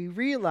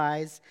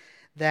realize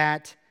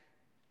that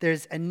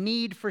there's a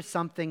need for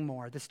something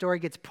more. The story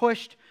gets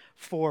pushed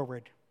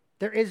forward.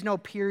 There is no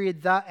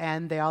period, the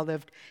end. They all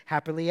lived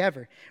happily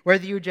ever.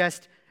 Whether you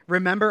just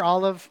remember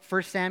all of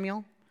 1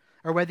 Samuel,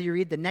 or whether you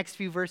read the next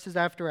few verses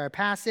after our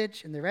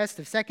passage and the rest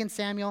of 2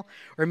 Samuel,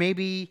 or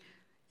maybe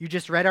you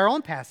just read our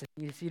own passage.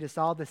 You see just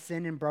all the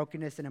sin and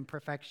brokenness and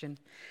imperfection.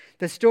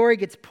 The story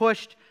gets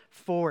pushed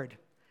forward.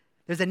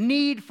 There's a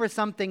need for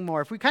something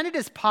more. If we kind of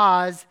just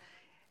pause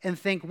and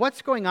think,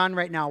 what's going on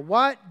right now?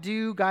 What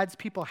do God's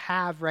people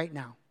have right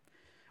now?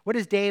 What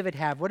does David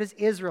have? What does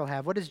Israel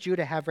have? What does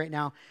Judah have right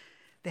now?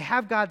 They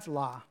have God's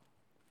law.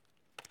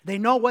 They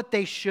know what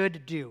they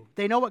should do.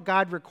 They know what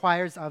God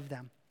requires of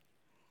them.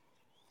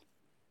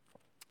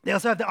 They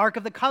also have the Ark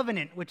of the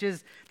Covenant, which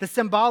is the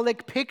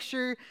symbolic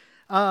picture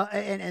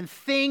and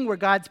thing where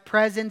God's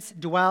presence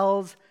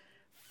dwells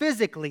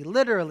physically,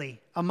 literally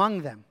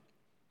among them.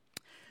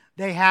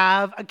 They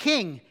have a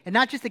king, and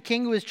not just a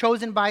king who was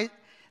chosen by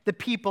the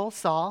people,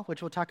 Saul,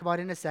 which we'll talk about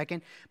in a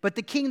second, but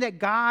the king that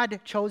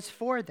God chose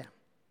for them.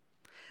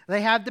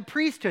 They have the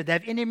priesthood. They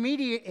have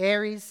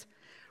intermediaries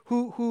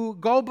who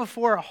go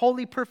before a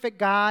holy, perfect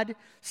God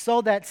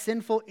so that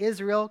sinful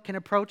Israel can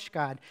approach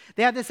God.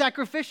 They have the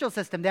sacrificial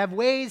system. They have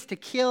ways to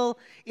kill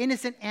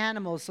innocent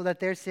animals so that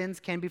their sins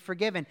can be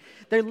forgiven.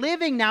 They're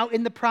living now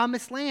in the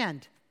promised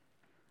land,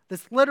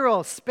 this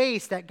literal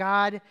space that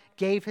God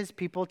gave his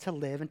people to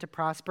live and to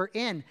prosper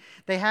in.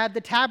 They have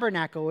the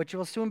tabernacle, which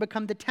will soon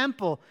become the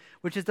temple,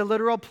 which is the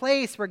literal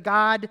place where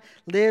God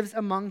lives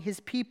among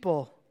his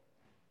people.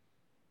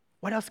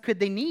 What else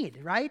could they need,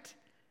 right?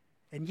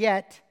 And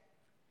yet,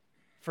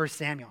 1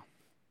 Samuel,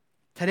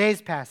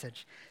 today's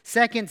passage,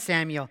 2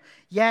 Samuel,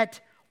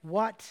 yet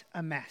what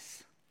a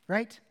mess,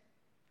 right?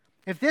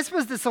 If this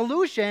was the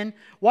solution,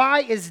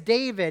 why is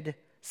David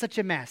such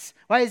a mess?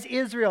 Why is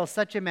Israel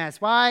such a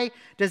mess? Why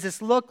does this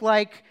look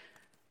like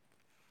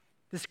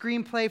the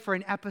screenplay for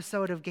an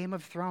episode of Game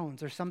of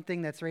Thrones or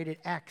something that's rated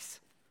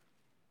X?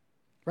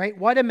 Right?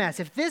 What a mess.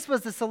 If this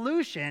was the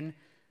solution,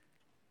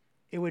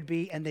 it would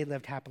be, and they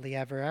lived happily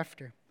ever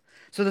after.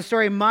 So the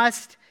story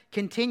must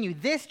continue.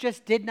 This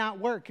just did not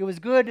work. It was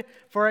good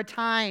for a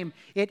time.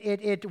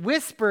 It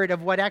whispered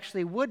of what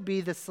actually would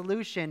be the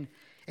solution.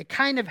 It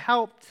kind of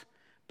helped,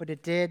 but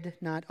it did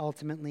not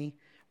ultimately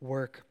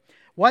work.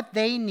 What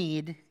they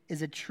need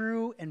is a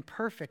true and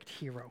perfect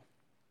hero.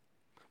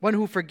 One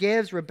who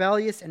forgives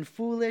rebellious and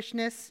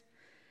foolishness.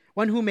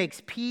 One who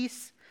makes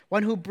peace.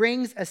 One who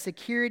brings a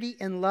security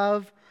and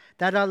love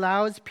that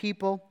allows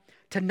people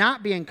to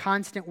not be in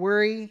constant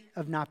worry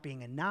of not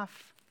being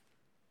enough,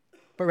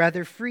 but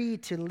rather free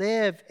to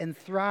live and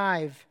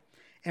thrive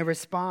and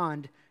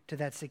respond to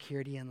that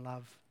security and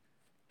love.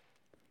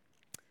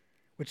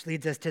 Which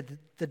leads us to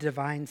the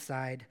divine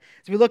side.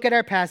 As we look at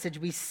our passage,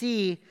 we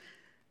see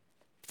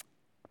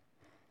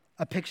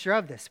a picture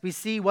of this. We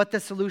see what the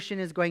solution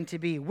is going to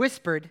be.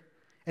 Whispered,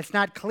 it's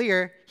not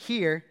clear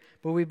here,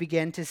 but we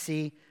begin to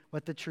see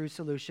what the true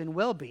solution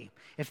will be.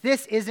 If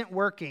this isn't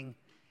working,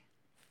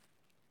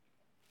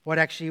 what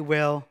actually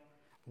will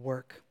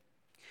work?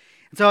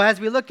 And so as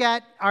we look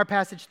at our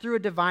passage through a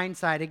divine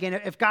side, again,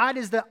 if God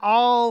is the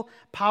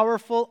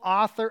all-powerful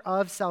author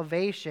of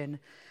salvation,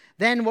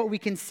 then what we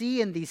can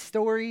see in these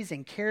stories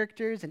and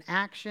characters and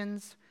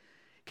actions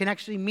can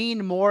actually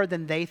mean more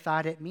than they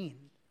thought it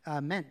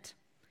meant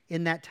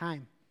in that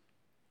time,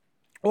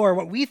 or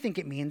what we think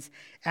it means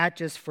at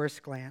just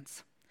first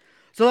glance.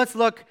 So let's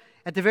look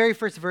at the very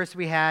first verse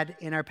we had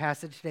in our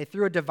passage today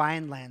through a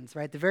divine lens,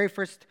 right? The very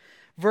first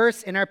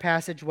verse in our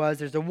passage was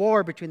there's a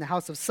war between the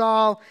house of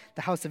Saul,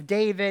 the house of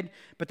David,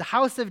 but the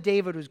house of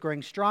David was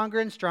growing stronger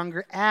and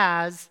stronger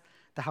as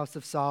the house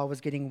of Saul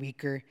was getting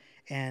weaker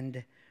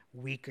and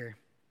weaker.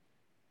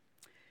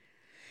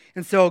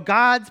 And so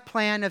God's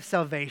plan of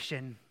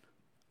salvation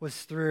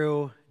was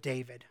through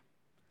David.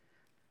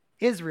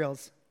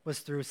 Israel's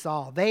was through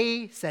Saul.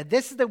 They said,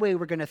 this is the way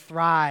we're going to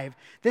thrive.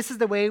 This is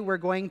the way we're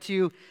going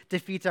to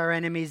defeat our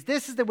enemies.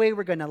 This is the way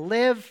we're going to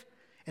live.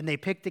 And they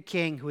picked a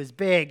king who was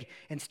big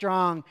and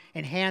strong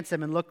and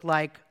handsome and looked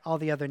like all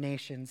the other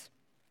nations.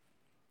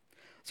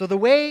 So the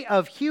way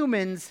of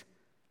humans'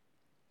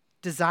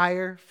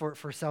 desire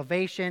for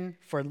salvation,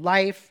 for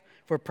life,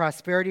 for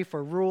prosperity,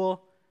 for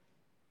rule,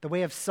 the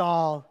way of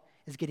Saul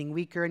is getting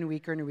weaker and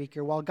weaker and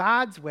weaker, while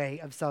God's way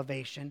of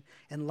salvation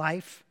and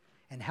life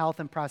and health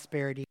and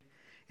prosperity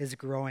is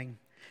growing.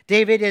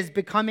 David is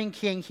becoming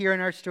king here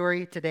in our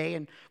story today,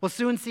 and we'll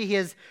soon see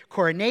his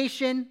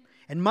coronation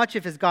and much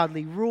of his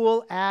godly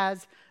rule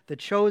as the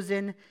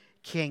chosen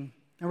king.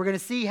 And we're going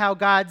to see how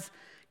God's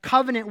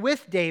covenant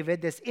with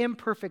David, this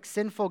imperfect,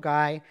 sinful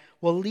guy,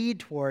 will lead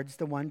towards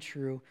the one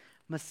true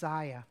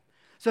Messiah.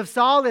 So if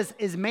Saul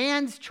is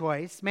man's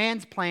choice,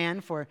 man's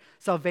plan for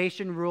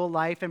salvation, rule,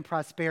 life, and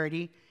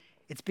prosperity,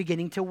 it's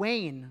beginning to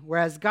wane.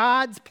 Whereas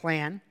God's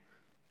plan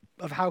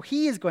of how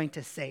he is going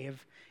to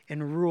save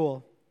and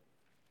rule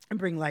and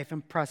bring life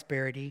and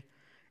prosperity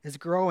is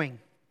growing.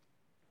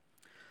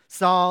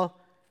 Saul,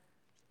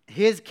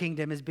 his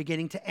kingdom is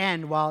beginning to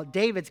end while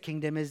David's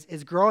kingdom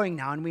is growing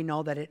now, and we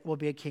know that it will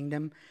be a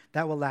kingdom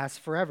that will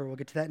last forever. We'll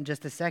get to that in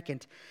just a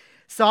second.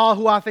 Saul,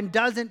 who often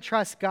doesn't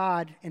trust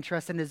God and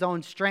trust in his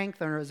own strength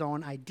or his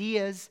own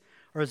ideas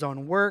or his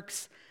own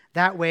works,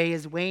 that way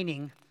is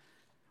waning,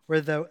 where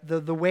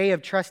the way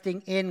of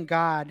trusting in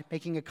God,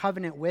 making a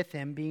covenant with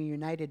him, being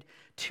united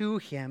to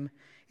him,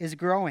 is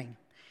growing.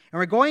 And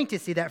we're going to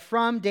see that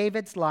from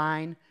David's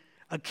line,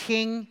 a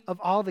king of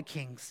all the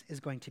kings is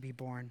going to be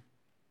born.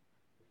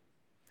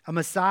 A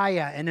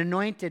Messiah, an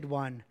anointed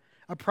one,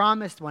 a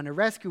promised one, a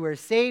rescuer, a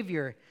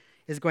savior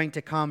is going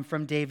to come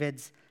from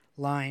David's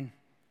line.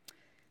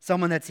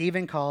 Someone that's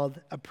even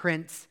called a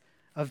Prince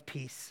of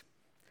Peace.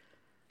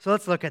 So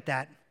let's look at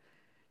that.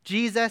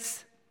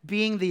 Jesus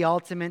being the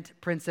ultimate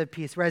Prince of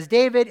Peace. Whereas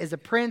David is a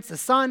prince, a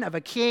son of a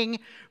king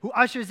who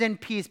ushers in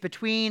peace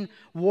between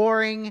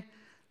warring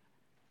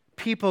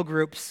people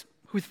groups,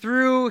 who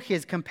through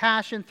his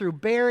compassion, through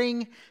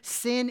bearing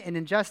sin and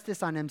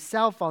injustice on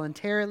himself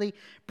voluntarily,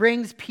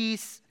 brings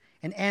peace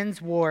and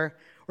ends war.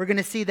 We're going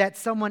to see that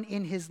someone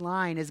in his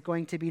line is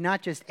going to be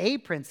not just a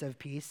Prince of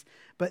Peace,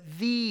 but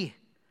the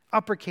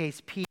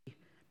uppercase P,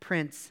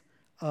 Prince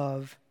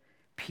of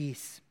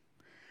Peace.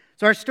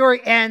 So our story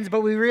ends,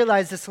 but we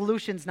realize the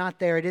solution's not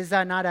there. It is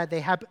not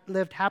they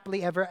lived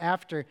happily ever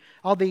after.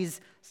 All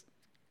these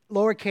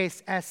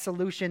lowercase s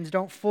solutions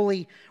don't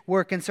fully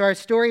work. And so our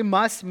story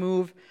must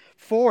move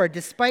forward,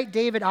 despite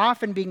David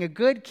often being a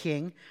good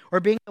king or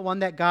being the one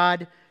that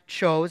God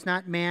chose,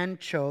 not man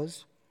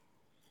chose.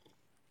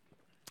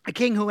 A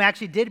king who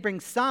actually did bring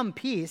some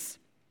peace.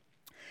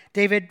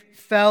 David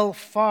fell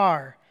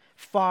far,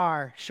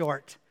 far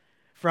short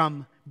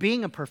from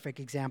being a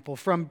perfect example,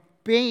 from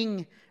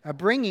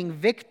bringing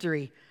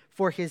victory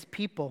for his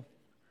people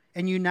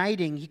and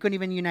uniting. He couldn't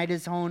even unite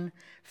his own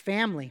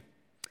family.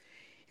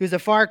 He was a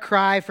far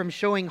cry from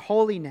showing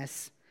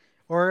holiness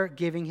or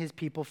giving his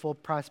people full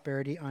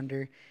prosperity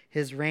under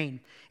his reign.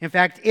 In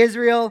fact,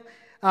 Israel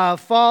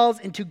falls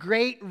into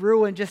great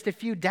ruin just a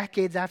few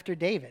decades after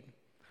David.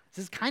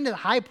 This is kind of the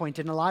high point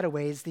in a lot of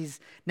ways, these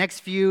next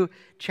few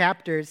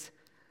chapters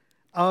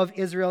of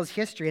Israel's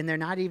history, and they're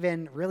not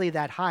even really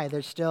that high.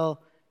 They're still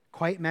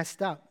quite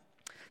messed up.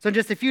 So in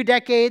just a few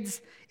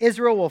decades,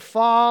 Israel will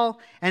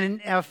fall,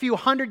 and a few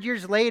hundred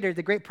years later,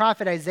 the great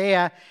prophet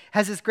Isaiah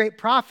has this great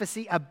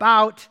prophecy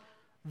about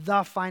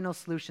the final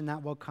solution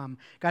that will come.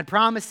 God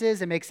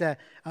promises and makes a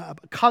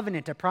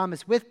covenant, a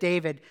promise with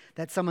David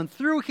that someone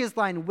through his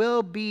line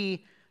will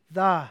be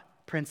the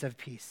Prince of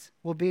Peace,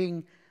 will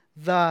be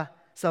the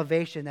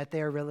salvation that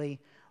they are really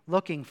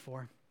looking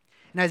for.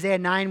 In Isaiah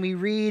 9, we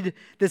read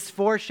this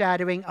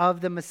foreshadowing of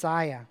the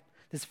Messiah,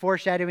 this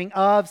foreshadowing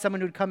of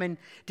someone who would come in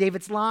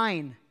David's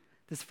line,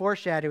 this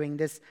foreshadowing,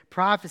 this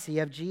prophecy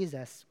of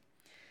Jesus.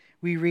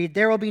 We read,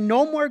 "There will be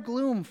no more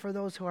gloom for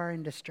those who are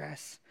in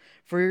distress,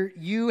 for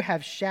you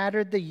have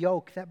shattered the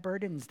yoke that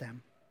burdens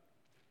them,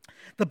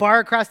 the bar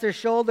across their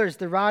shoulders,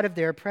 the rod of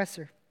their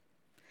oppressor.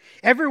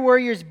 Every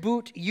warrior's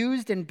boot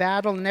used in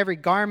battle and every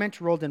garment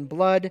rolled in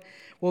blood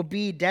will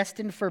be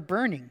destined for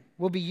burning,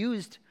 will be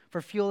used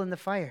for fuel in the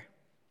fire.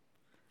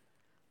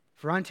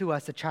 For unto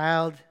us a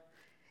child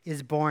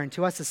is born,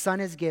 to us a son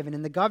is given,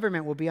 and the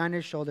government will be on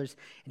his shoulders,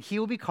 and he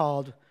will be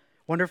called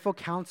Wonderful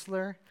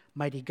Counselor,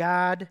 Mighty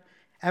God,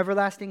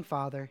 Everlasting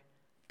Father,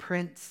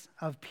 Prince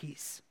of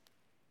Peace.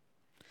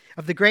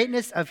 Of the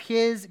greatness of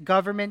his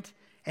government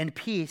and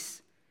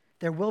peace,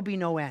 there will be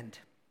no end.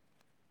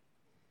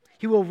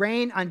 He will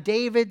reign on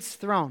David's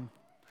throne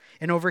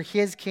and over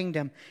his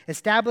kingdom,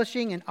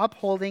 establishing and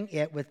upholding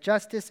it with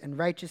justice and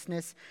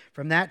righteousness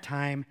from that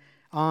time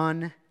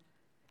on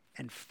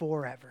and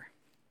forever."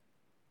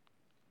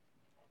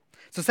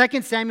 So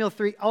 2 Samuel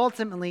 3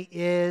 ultimately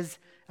is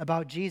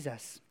about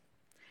Jesus,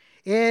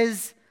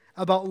 is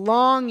about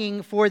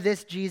longing for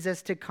this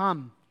Jesus to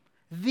come,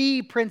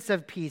 the Prince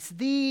of Peace,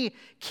 the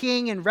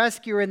King and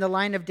rescuer in the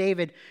line of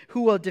David,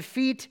 who will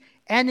defeat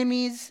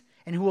enemies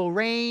and who will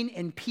reign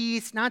in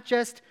peace, not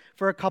just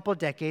for a couple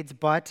decades,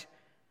 but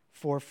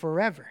for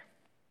forever.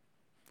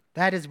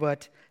 That is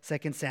what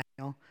 2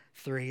 Samuel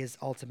 3 is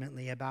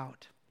ultimately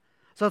about.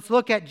 So let's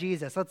look at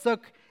Jesus. Let's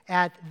look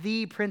at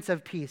the Prince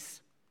of Peace.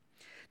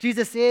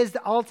 Jesus is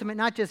the ultimate,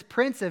 not just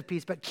Prince of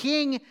Peace, but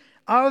King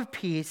of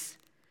Peace,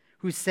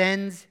 who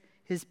sends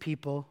his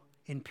people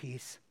in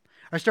peace.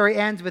 Our story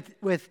ends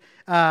with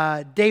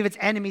David's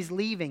enemies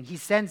leaving. He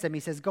sends them. He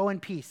says, "Go in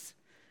peace."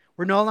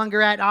 We're no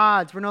longer at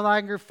odds. We're no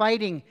longer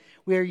fighting.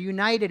 We are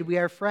united. We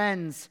are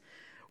friends.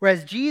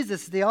 Whereas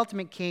Jesus is the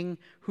ultimate king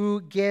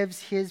who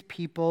gives his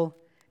people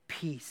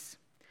peace.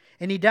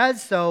 And he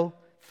does so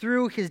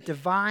through his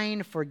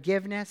divine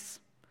forgiveness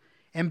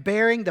and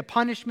bearing the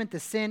punishment, the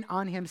sin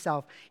on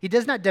himself. He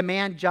does not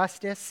demand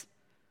justice.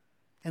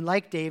 And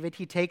like David,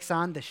 he takes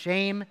on the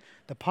shame,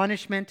 the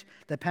punishment,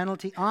 the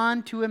penalty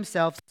onto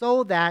himself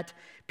so that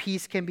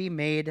peace can be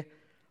made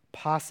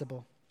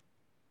possible.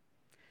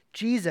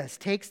 Jesus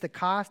takes the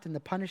cost and the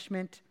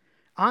punishment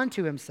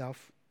onto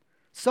himself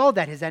so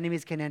that his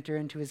enemies can enter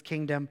into his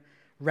kingdom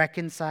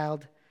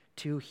reconciled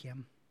to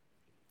him.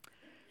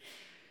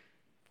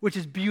 Which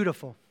is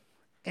beautiful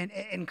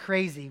and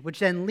crazy, which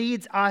then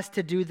leads us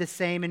to do the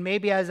same. And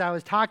maybe as I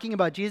was talking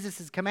about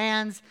Jesus'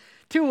 commands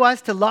to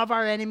us to love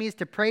our enemies,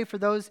 to pray for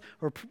those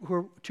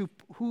who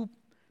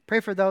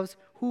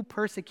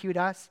persecute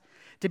us,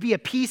 to be a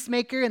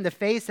peacemaker in the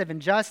face of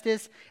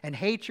injustice and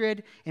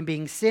hatred and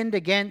being sinned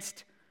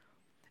against.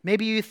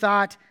 Maybe you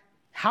thought,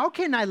 how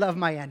can I love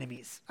my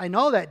enemies? I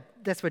know that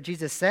that's what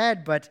Jesus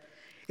said, but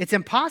it's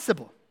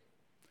impossible.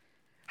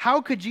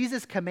 How could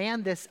Jesus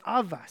command this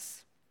of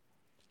us?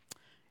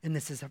 And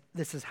this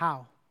is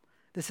how.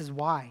 This is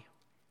why.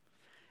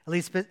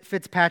 Elise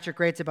Fitzpatrick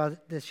writes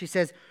about this. She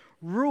says,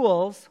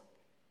 rules,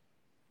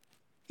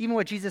 even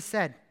what Jesus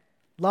said,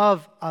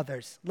 love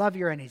others, love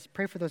your enemies,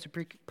 pray for those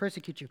who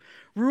persecute you.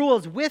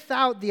 Rules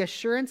without the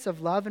assurance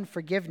of love and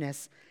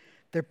forgiveness,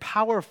 they're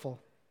powerless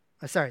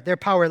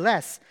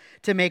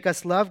to make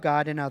us love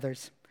God and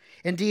others.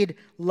 Indeed,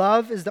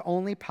 love is the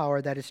only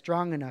power that is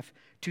strong enough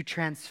to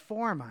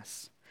transform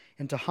us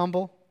into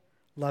humble,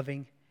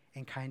 loving,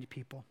 and kind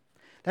people.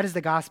 That is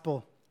the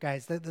gospel,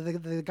 guys.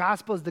 The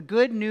gospel is the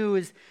good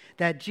news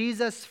that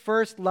Jesus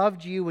first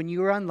loved you when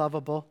you were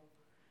unlovable.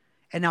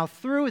 And now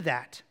through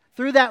that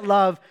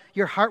love,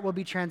 your heart will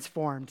be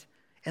transformed.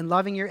 And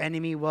loving your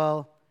enemy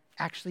will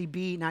actually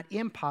be not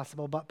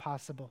impossible, but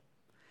possible.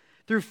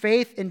 Through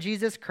faith in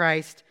Jesus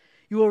Christ,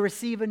 you will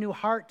receive a new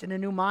heart and a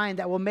new mind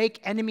that will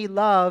make enemy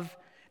love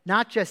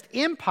not just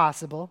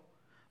impossible,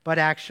 but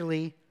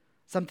actually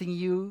something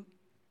you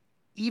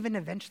even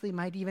eventually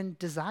might even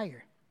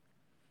desire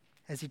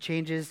as he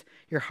changes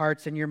your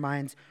hearts and your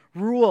minds.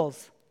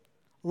 Rules,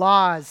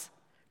 laws,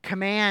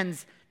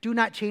 commands do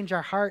not change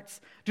our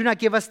hearts, do not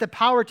give us the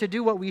power to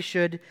do what we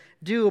should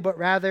do, but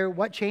rather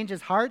what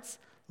changes hearts?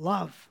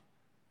 Love.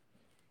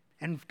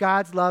 And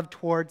God's love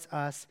towards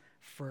us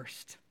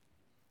first.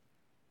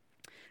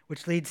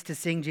 Which leads to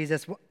seeing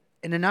Jesus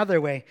in another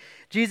way.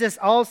 Jesus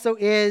also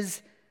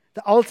is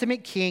the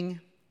ultimate king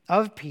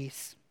of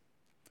peace,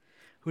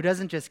 who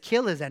doesn't just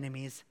kill his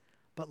enemies,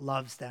 but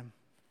loves them.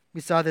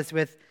 We saw this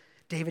with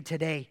David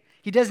today.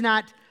 He does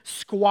not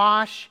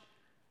squash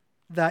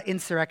the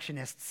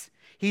insurrectionists.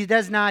 He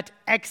does not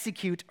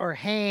execute or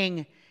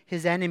hang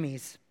his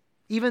enemies.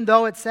 Even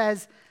though it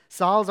says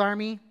Saul's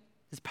army,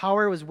 his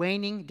power was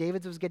waning,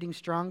 David's was getting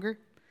stronger.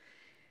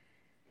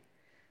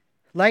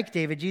 Like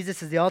David,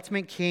 Jesus is the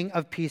ultimate king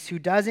of peace who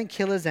doesn't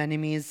kill his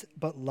enemies,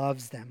 but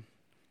loves them.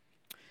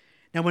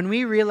 Now, when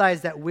we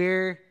realize that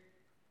we're,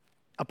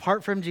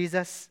 apart from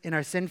Jesus, in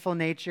our sinful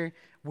nature,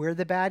 we're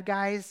the bad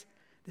guys,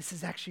 this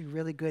is actually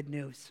really good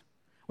news.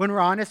 When we're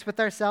honest with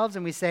ourselves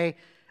and we say,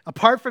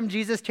 apart from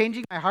Jesus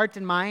changing my heart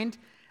and mind,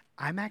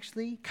 I'm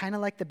actually kind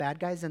of like the bad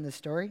guys in the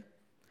story.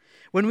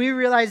 When we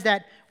realize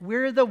that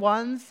we're the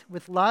ones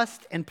with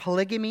lust and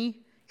polygamy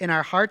in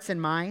our hearts and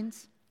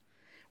minds,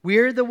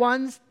 we're the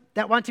ones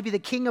that want to be the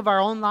king of our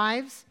own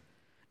lives,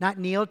 not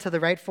kneel to the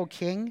rightful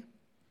king,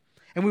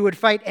 and we would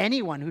fight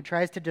anyone who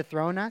tries to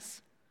dethrone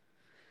us.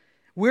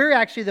 We're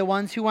actually the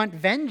ones who want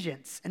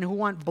vengeance and who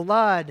want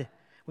blood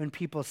when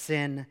people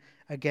sin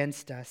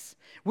against us.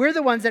 We're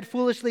the ones that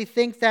foolishly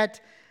think that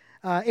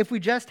if we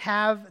just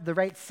have the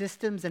right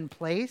systems in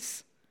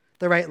place,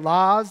 the right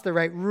laws, the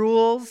right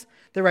rules,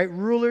 the right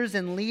rulers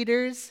and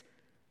leaders,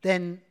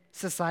 then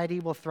society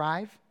will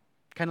thrive,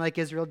 kind of like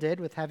Israel did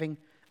with having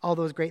all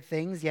those great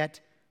things, yet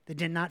they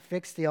did not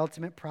fix the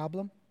ultimate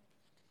problem.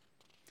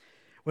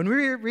 When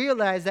we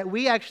realize that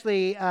we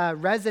actually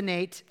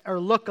resonate or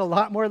look a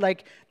lot more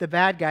like the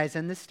bad guys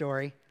in this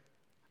story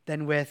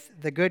than with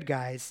the good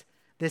guys,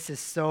 this is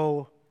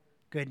so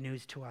good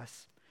news to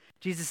us.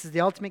 Jesus is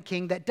the ultimate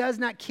king that does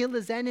not kill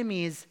his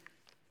enemies,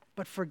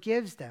 but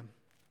forgives them,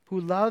 who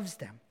loves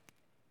them,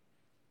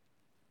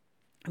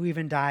 who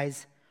even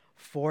dies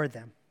for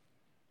them.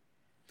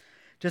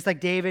 Just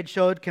like David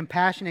showed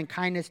compassion and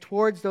kindness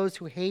towards those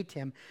who hate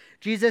him,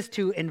 Jesus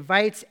too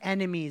invites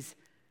enemies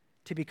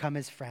to become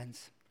his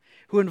friends,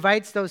 who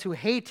invites those who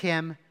hate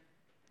him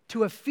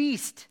to a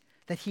feast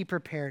that he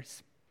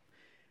prepares,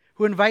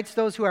 who invites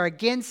those who are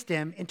against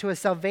him into a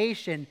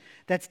salvation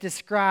that's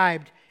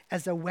described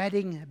as a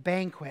wedding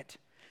banquet,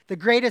 the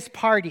greatest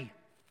party.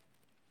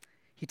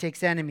 He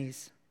takes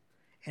enemies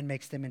and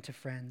makes them into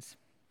friends.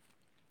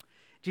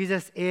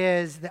 Jesus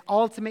is the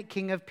ultimate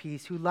king of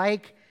peace who,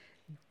 like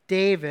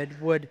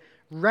David, would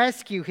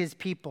rescue his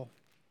people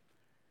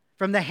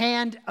from the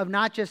hand of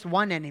not just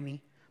one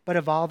enemy, but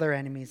of all their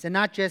enemies, and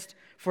not just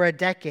for a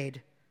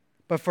decade,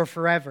 but for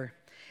forever.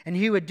 And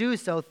he would do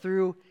so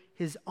through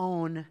his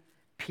own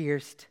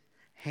pierced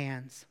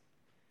hands.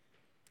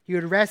 He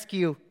would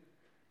rescue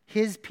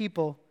his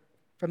people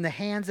from the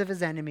hands of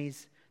his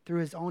enemies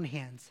through his own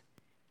hands,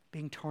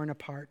 being torn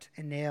apart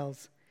and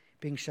nails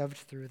being shoved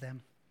through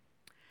them.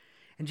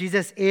 And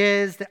Jesus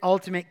is the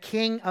ultimate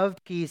king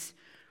of peace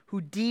who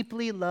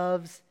deeply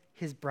loves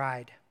his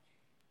bride.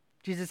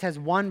 Jesus has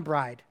one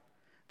bride.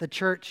 The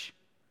church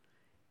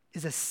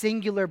is a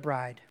singular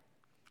bride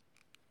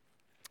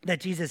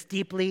that Jesus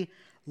deeply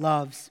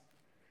loves,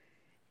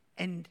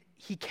 and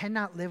he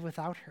cannot live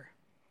without her.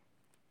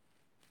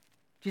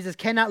 Jesus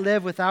cannot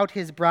live without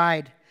his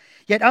bride.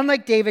 Yet,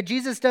 unlike David,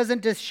 Jesus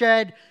doesn't just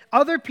shed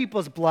other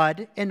people's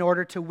blood in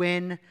order to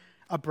win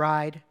a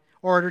bride,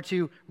 or in order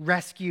to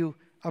rescue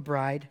a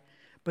bride,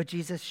 but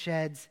Jesus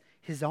sheds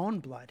his own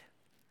blood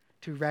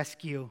to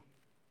rescue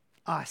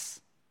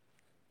us,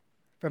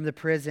 from the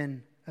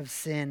prison of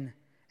sin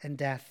and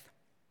death.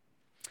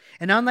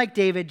 And unlike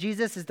David,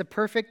 Jesus is the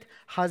perfect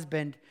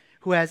husband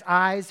who has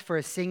eyes for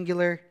a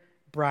singular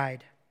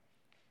bride,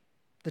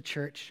 the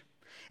church.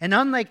 And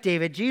unlike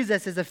David,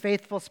 Jesus is a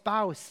faithful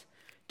spouse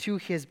to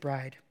his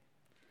bride.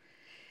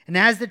 And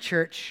as the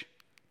church,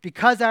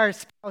 because our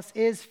spouse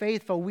is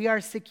faithful, we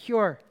are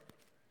secure.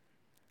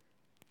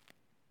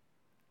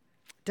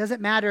 It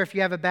doesn't matter if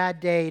you have a bad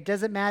day. It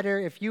doesn't matter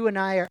if you and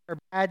I are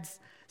bad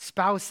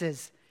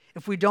spouses.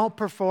 If we don't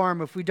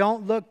perform, if we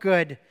don't look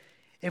good,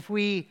 if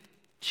we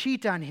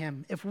cheat on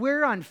him, if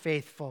we're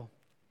unfaithful,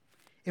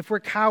 if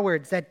we're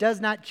cowards, that does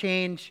not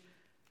change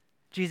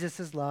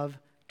Jesus' love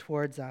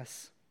towards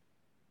us.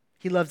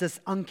 He loves us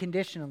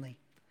unconditionally.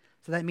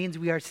 So that means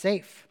we are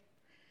safe.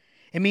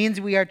 It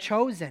means we are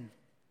chosen.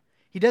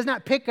 He does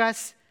not pick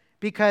us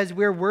because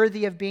we're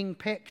worthy of being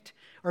picked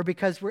or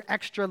because we're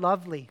extra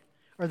lovely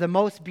or the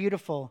most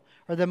beautiful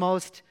or the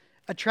most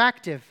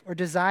attractive or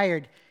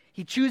desired.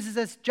 He chooses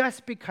us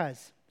just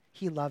because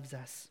he loves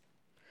us.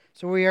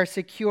 So we are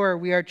secure,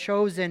 we are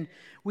chosen,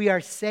 we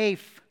are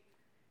safe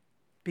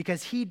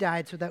because he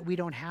died so that we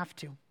don't have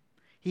to.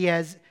 He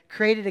has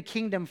created a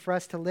kingdom for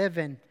us to live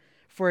in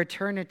for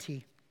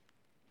eternity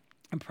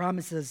and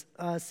promises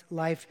us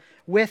life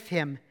with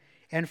him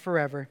and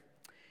forever.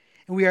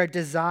 And we are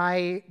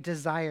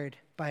desired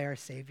by our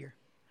Savior.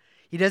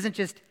 He doesn't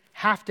just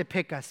have to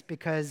pick us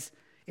because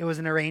it was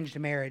an arranged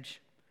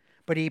marriage,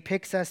 but he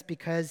picks us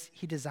because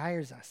he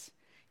desires us.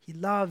 He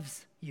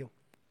loves you.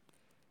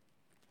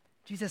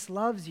 Jesus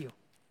loves you.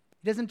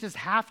 He doesn't just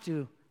have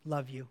to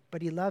love you,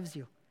 but he loves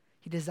you.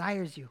 He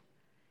desires you.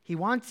 He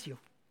wants you.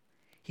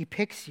 He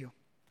picks you.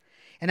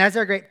 And as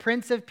our great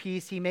Prince of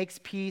Peace, he makes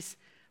peace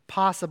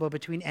possible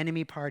between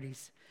enemy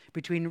parties,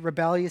 between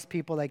rebellious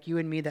people like you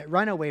and me that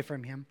run away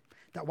from him,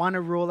 that want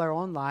to rule our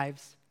own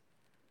lives.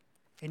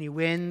 And he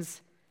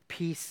wins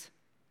peace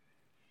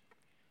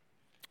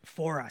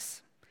for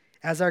us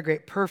as our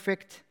great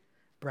perfect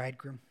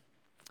bridegroom.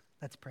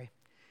 Let's pray.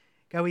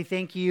 God, we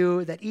thank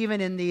you that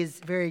even in these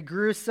very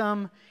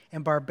gruesome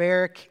and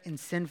barbaric and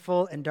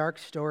sinful and dark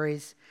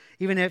stories,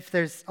 even if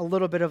there's a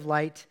little bit of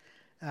light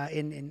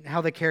in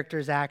how the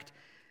characters act,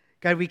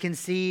 God, we can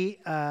see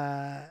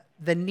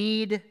the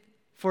need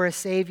for a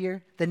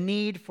Savior, the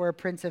need for a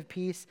Prince of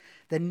Peace,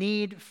 the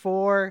need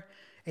for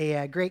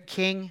a great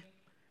King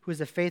who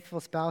is a faithful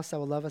spouse that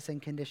will love us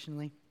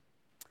unconditionally.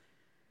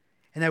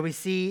 And that we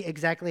see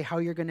exactly how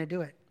you're going to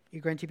do it.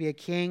 You're going to be a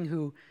king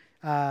who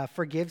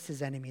forgives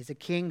his enemies, a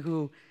king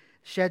who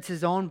sheds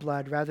his own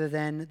blood rather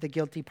than the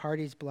guilty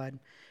party's blood,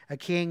 a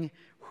king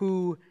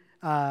who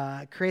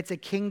creates a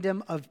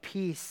kingdom of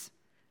peace,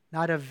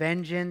 not of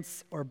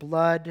vengeance or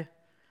blood,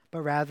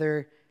 but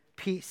rather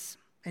peace,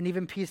 and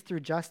even peace through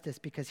justice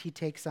because he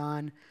takes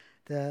on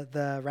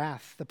the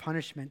wrath, the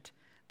punishment,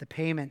 the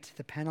payment,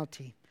 the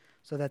penalty,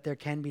 so that there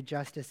can be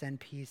justice and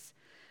peace,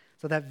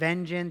 so that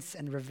vengeance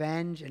and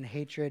revenge and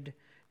hatred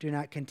do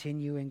not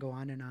continue and go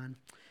on and on.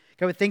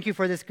 God, we thank you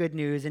for this good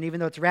news. And even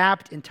though it's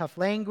wrapped in tough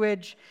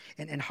language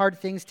and hard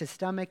things to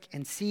stomach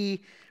and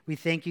see, we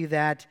thank you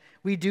that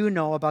we do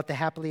know about the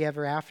happily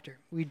ever after.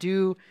 We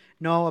do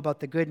know about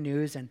the good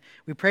news, and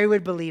we pray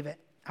we'd believe it.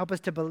 Help us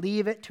to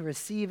believe it, to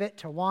receive it,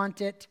 to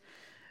want it,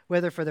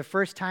 whether for the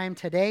first time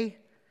today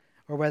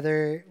or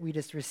whether we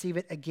just receive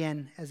it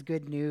again as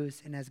good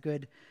news and as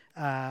good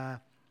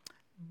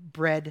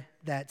bread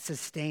that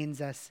sustains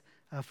us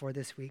for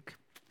this week.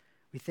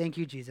 We thank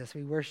you, Jesus.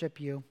 We worship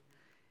you.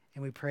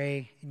 And we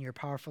pray in your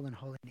powerful and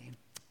holy name.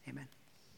 Amen.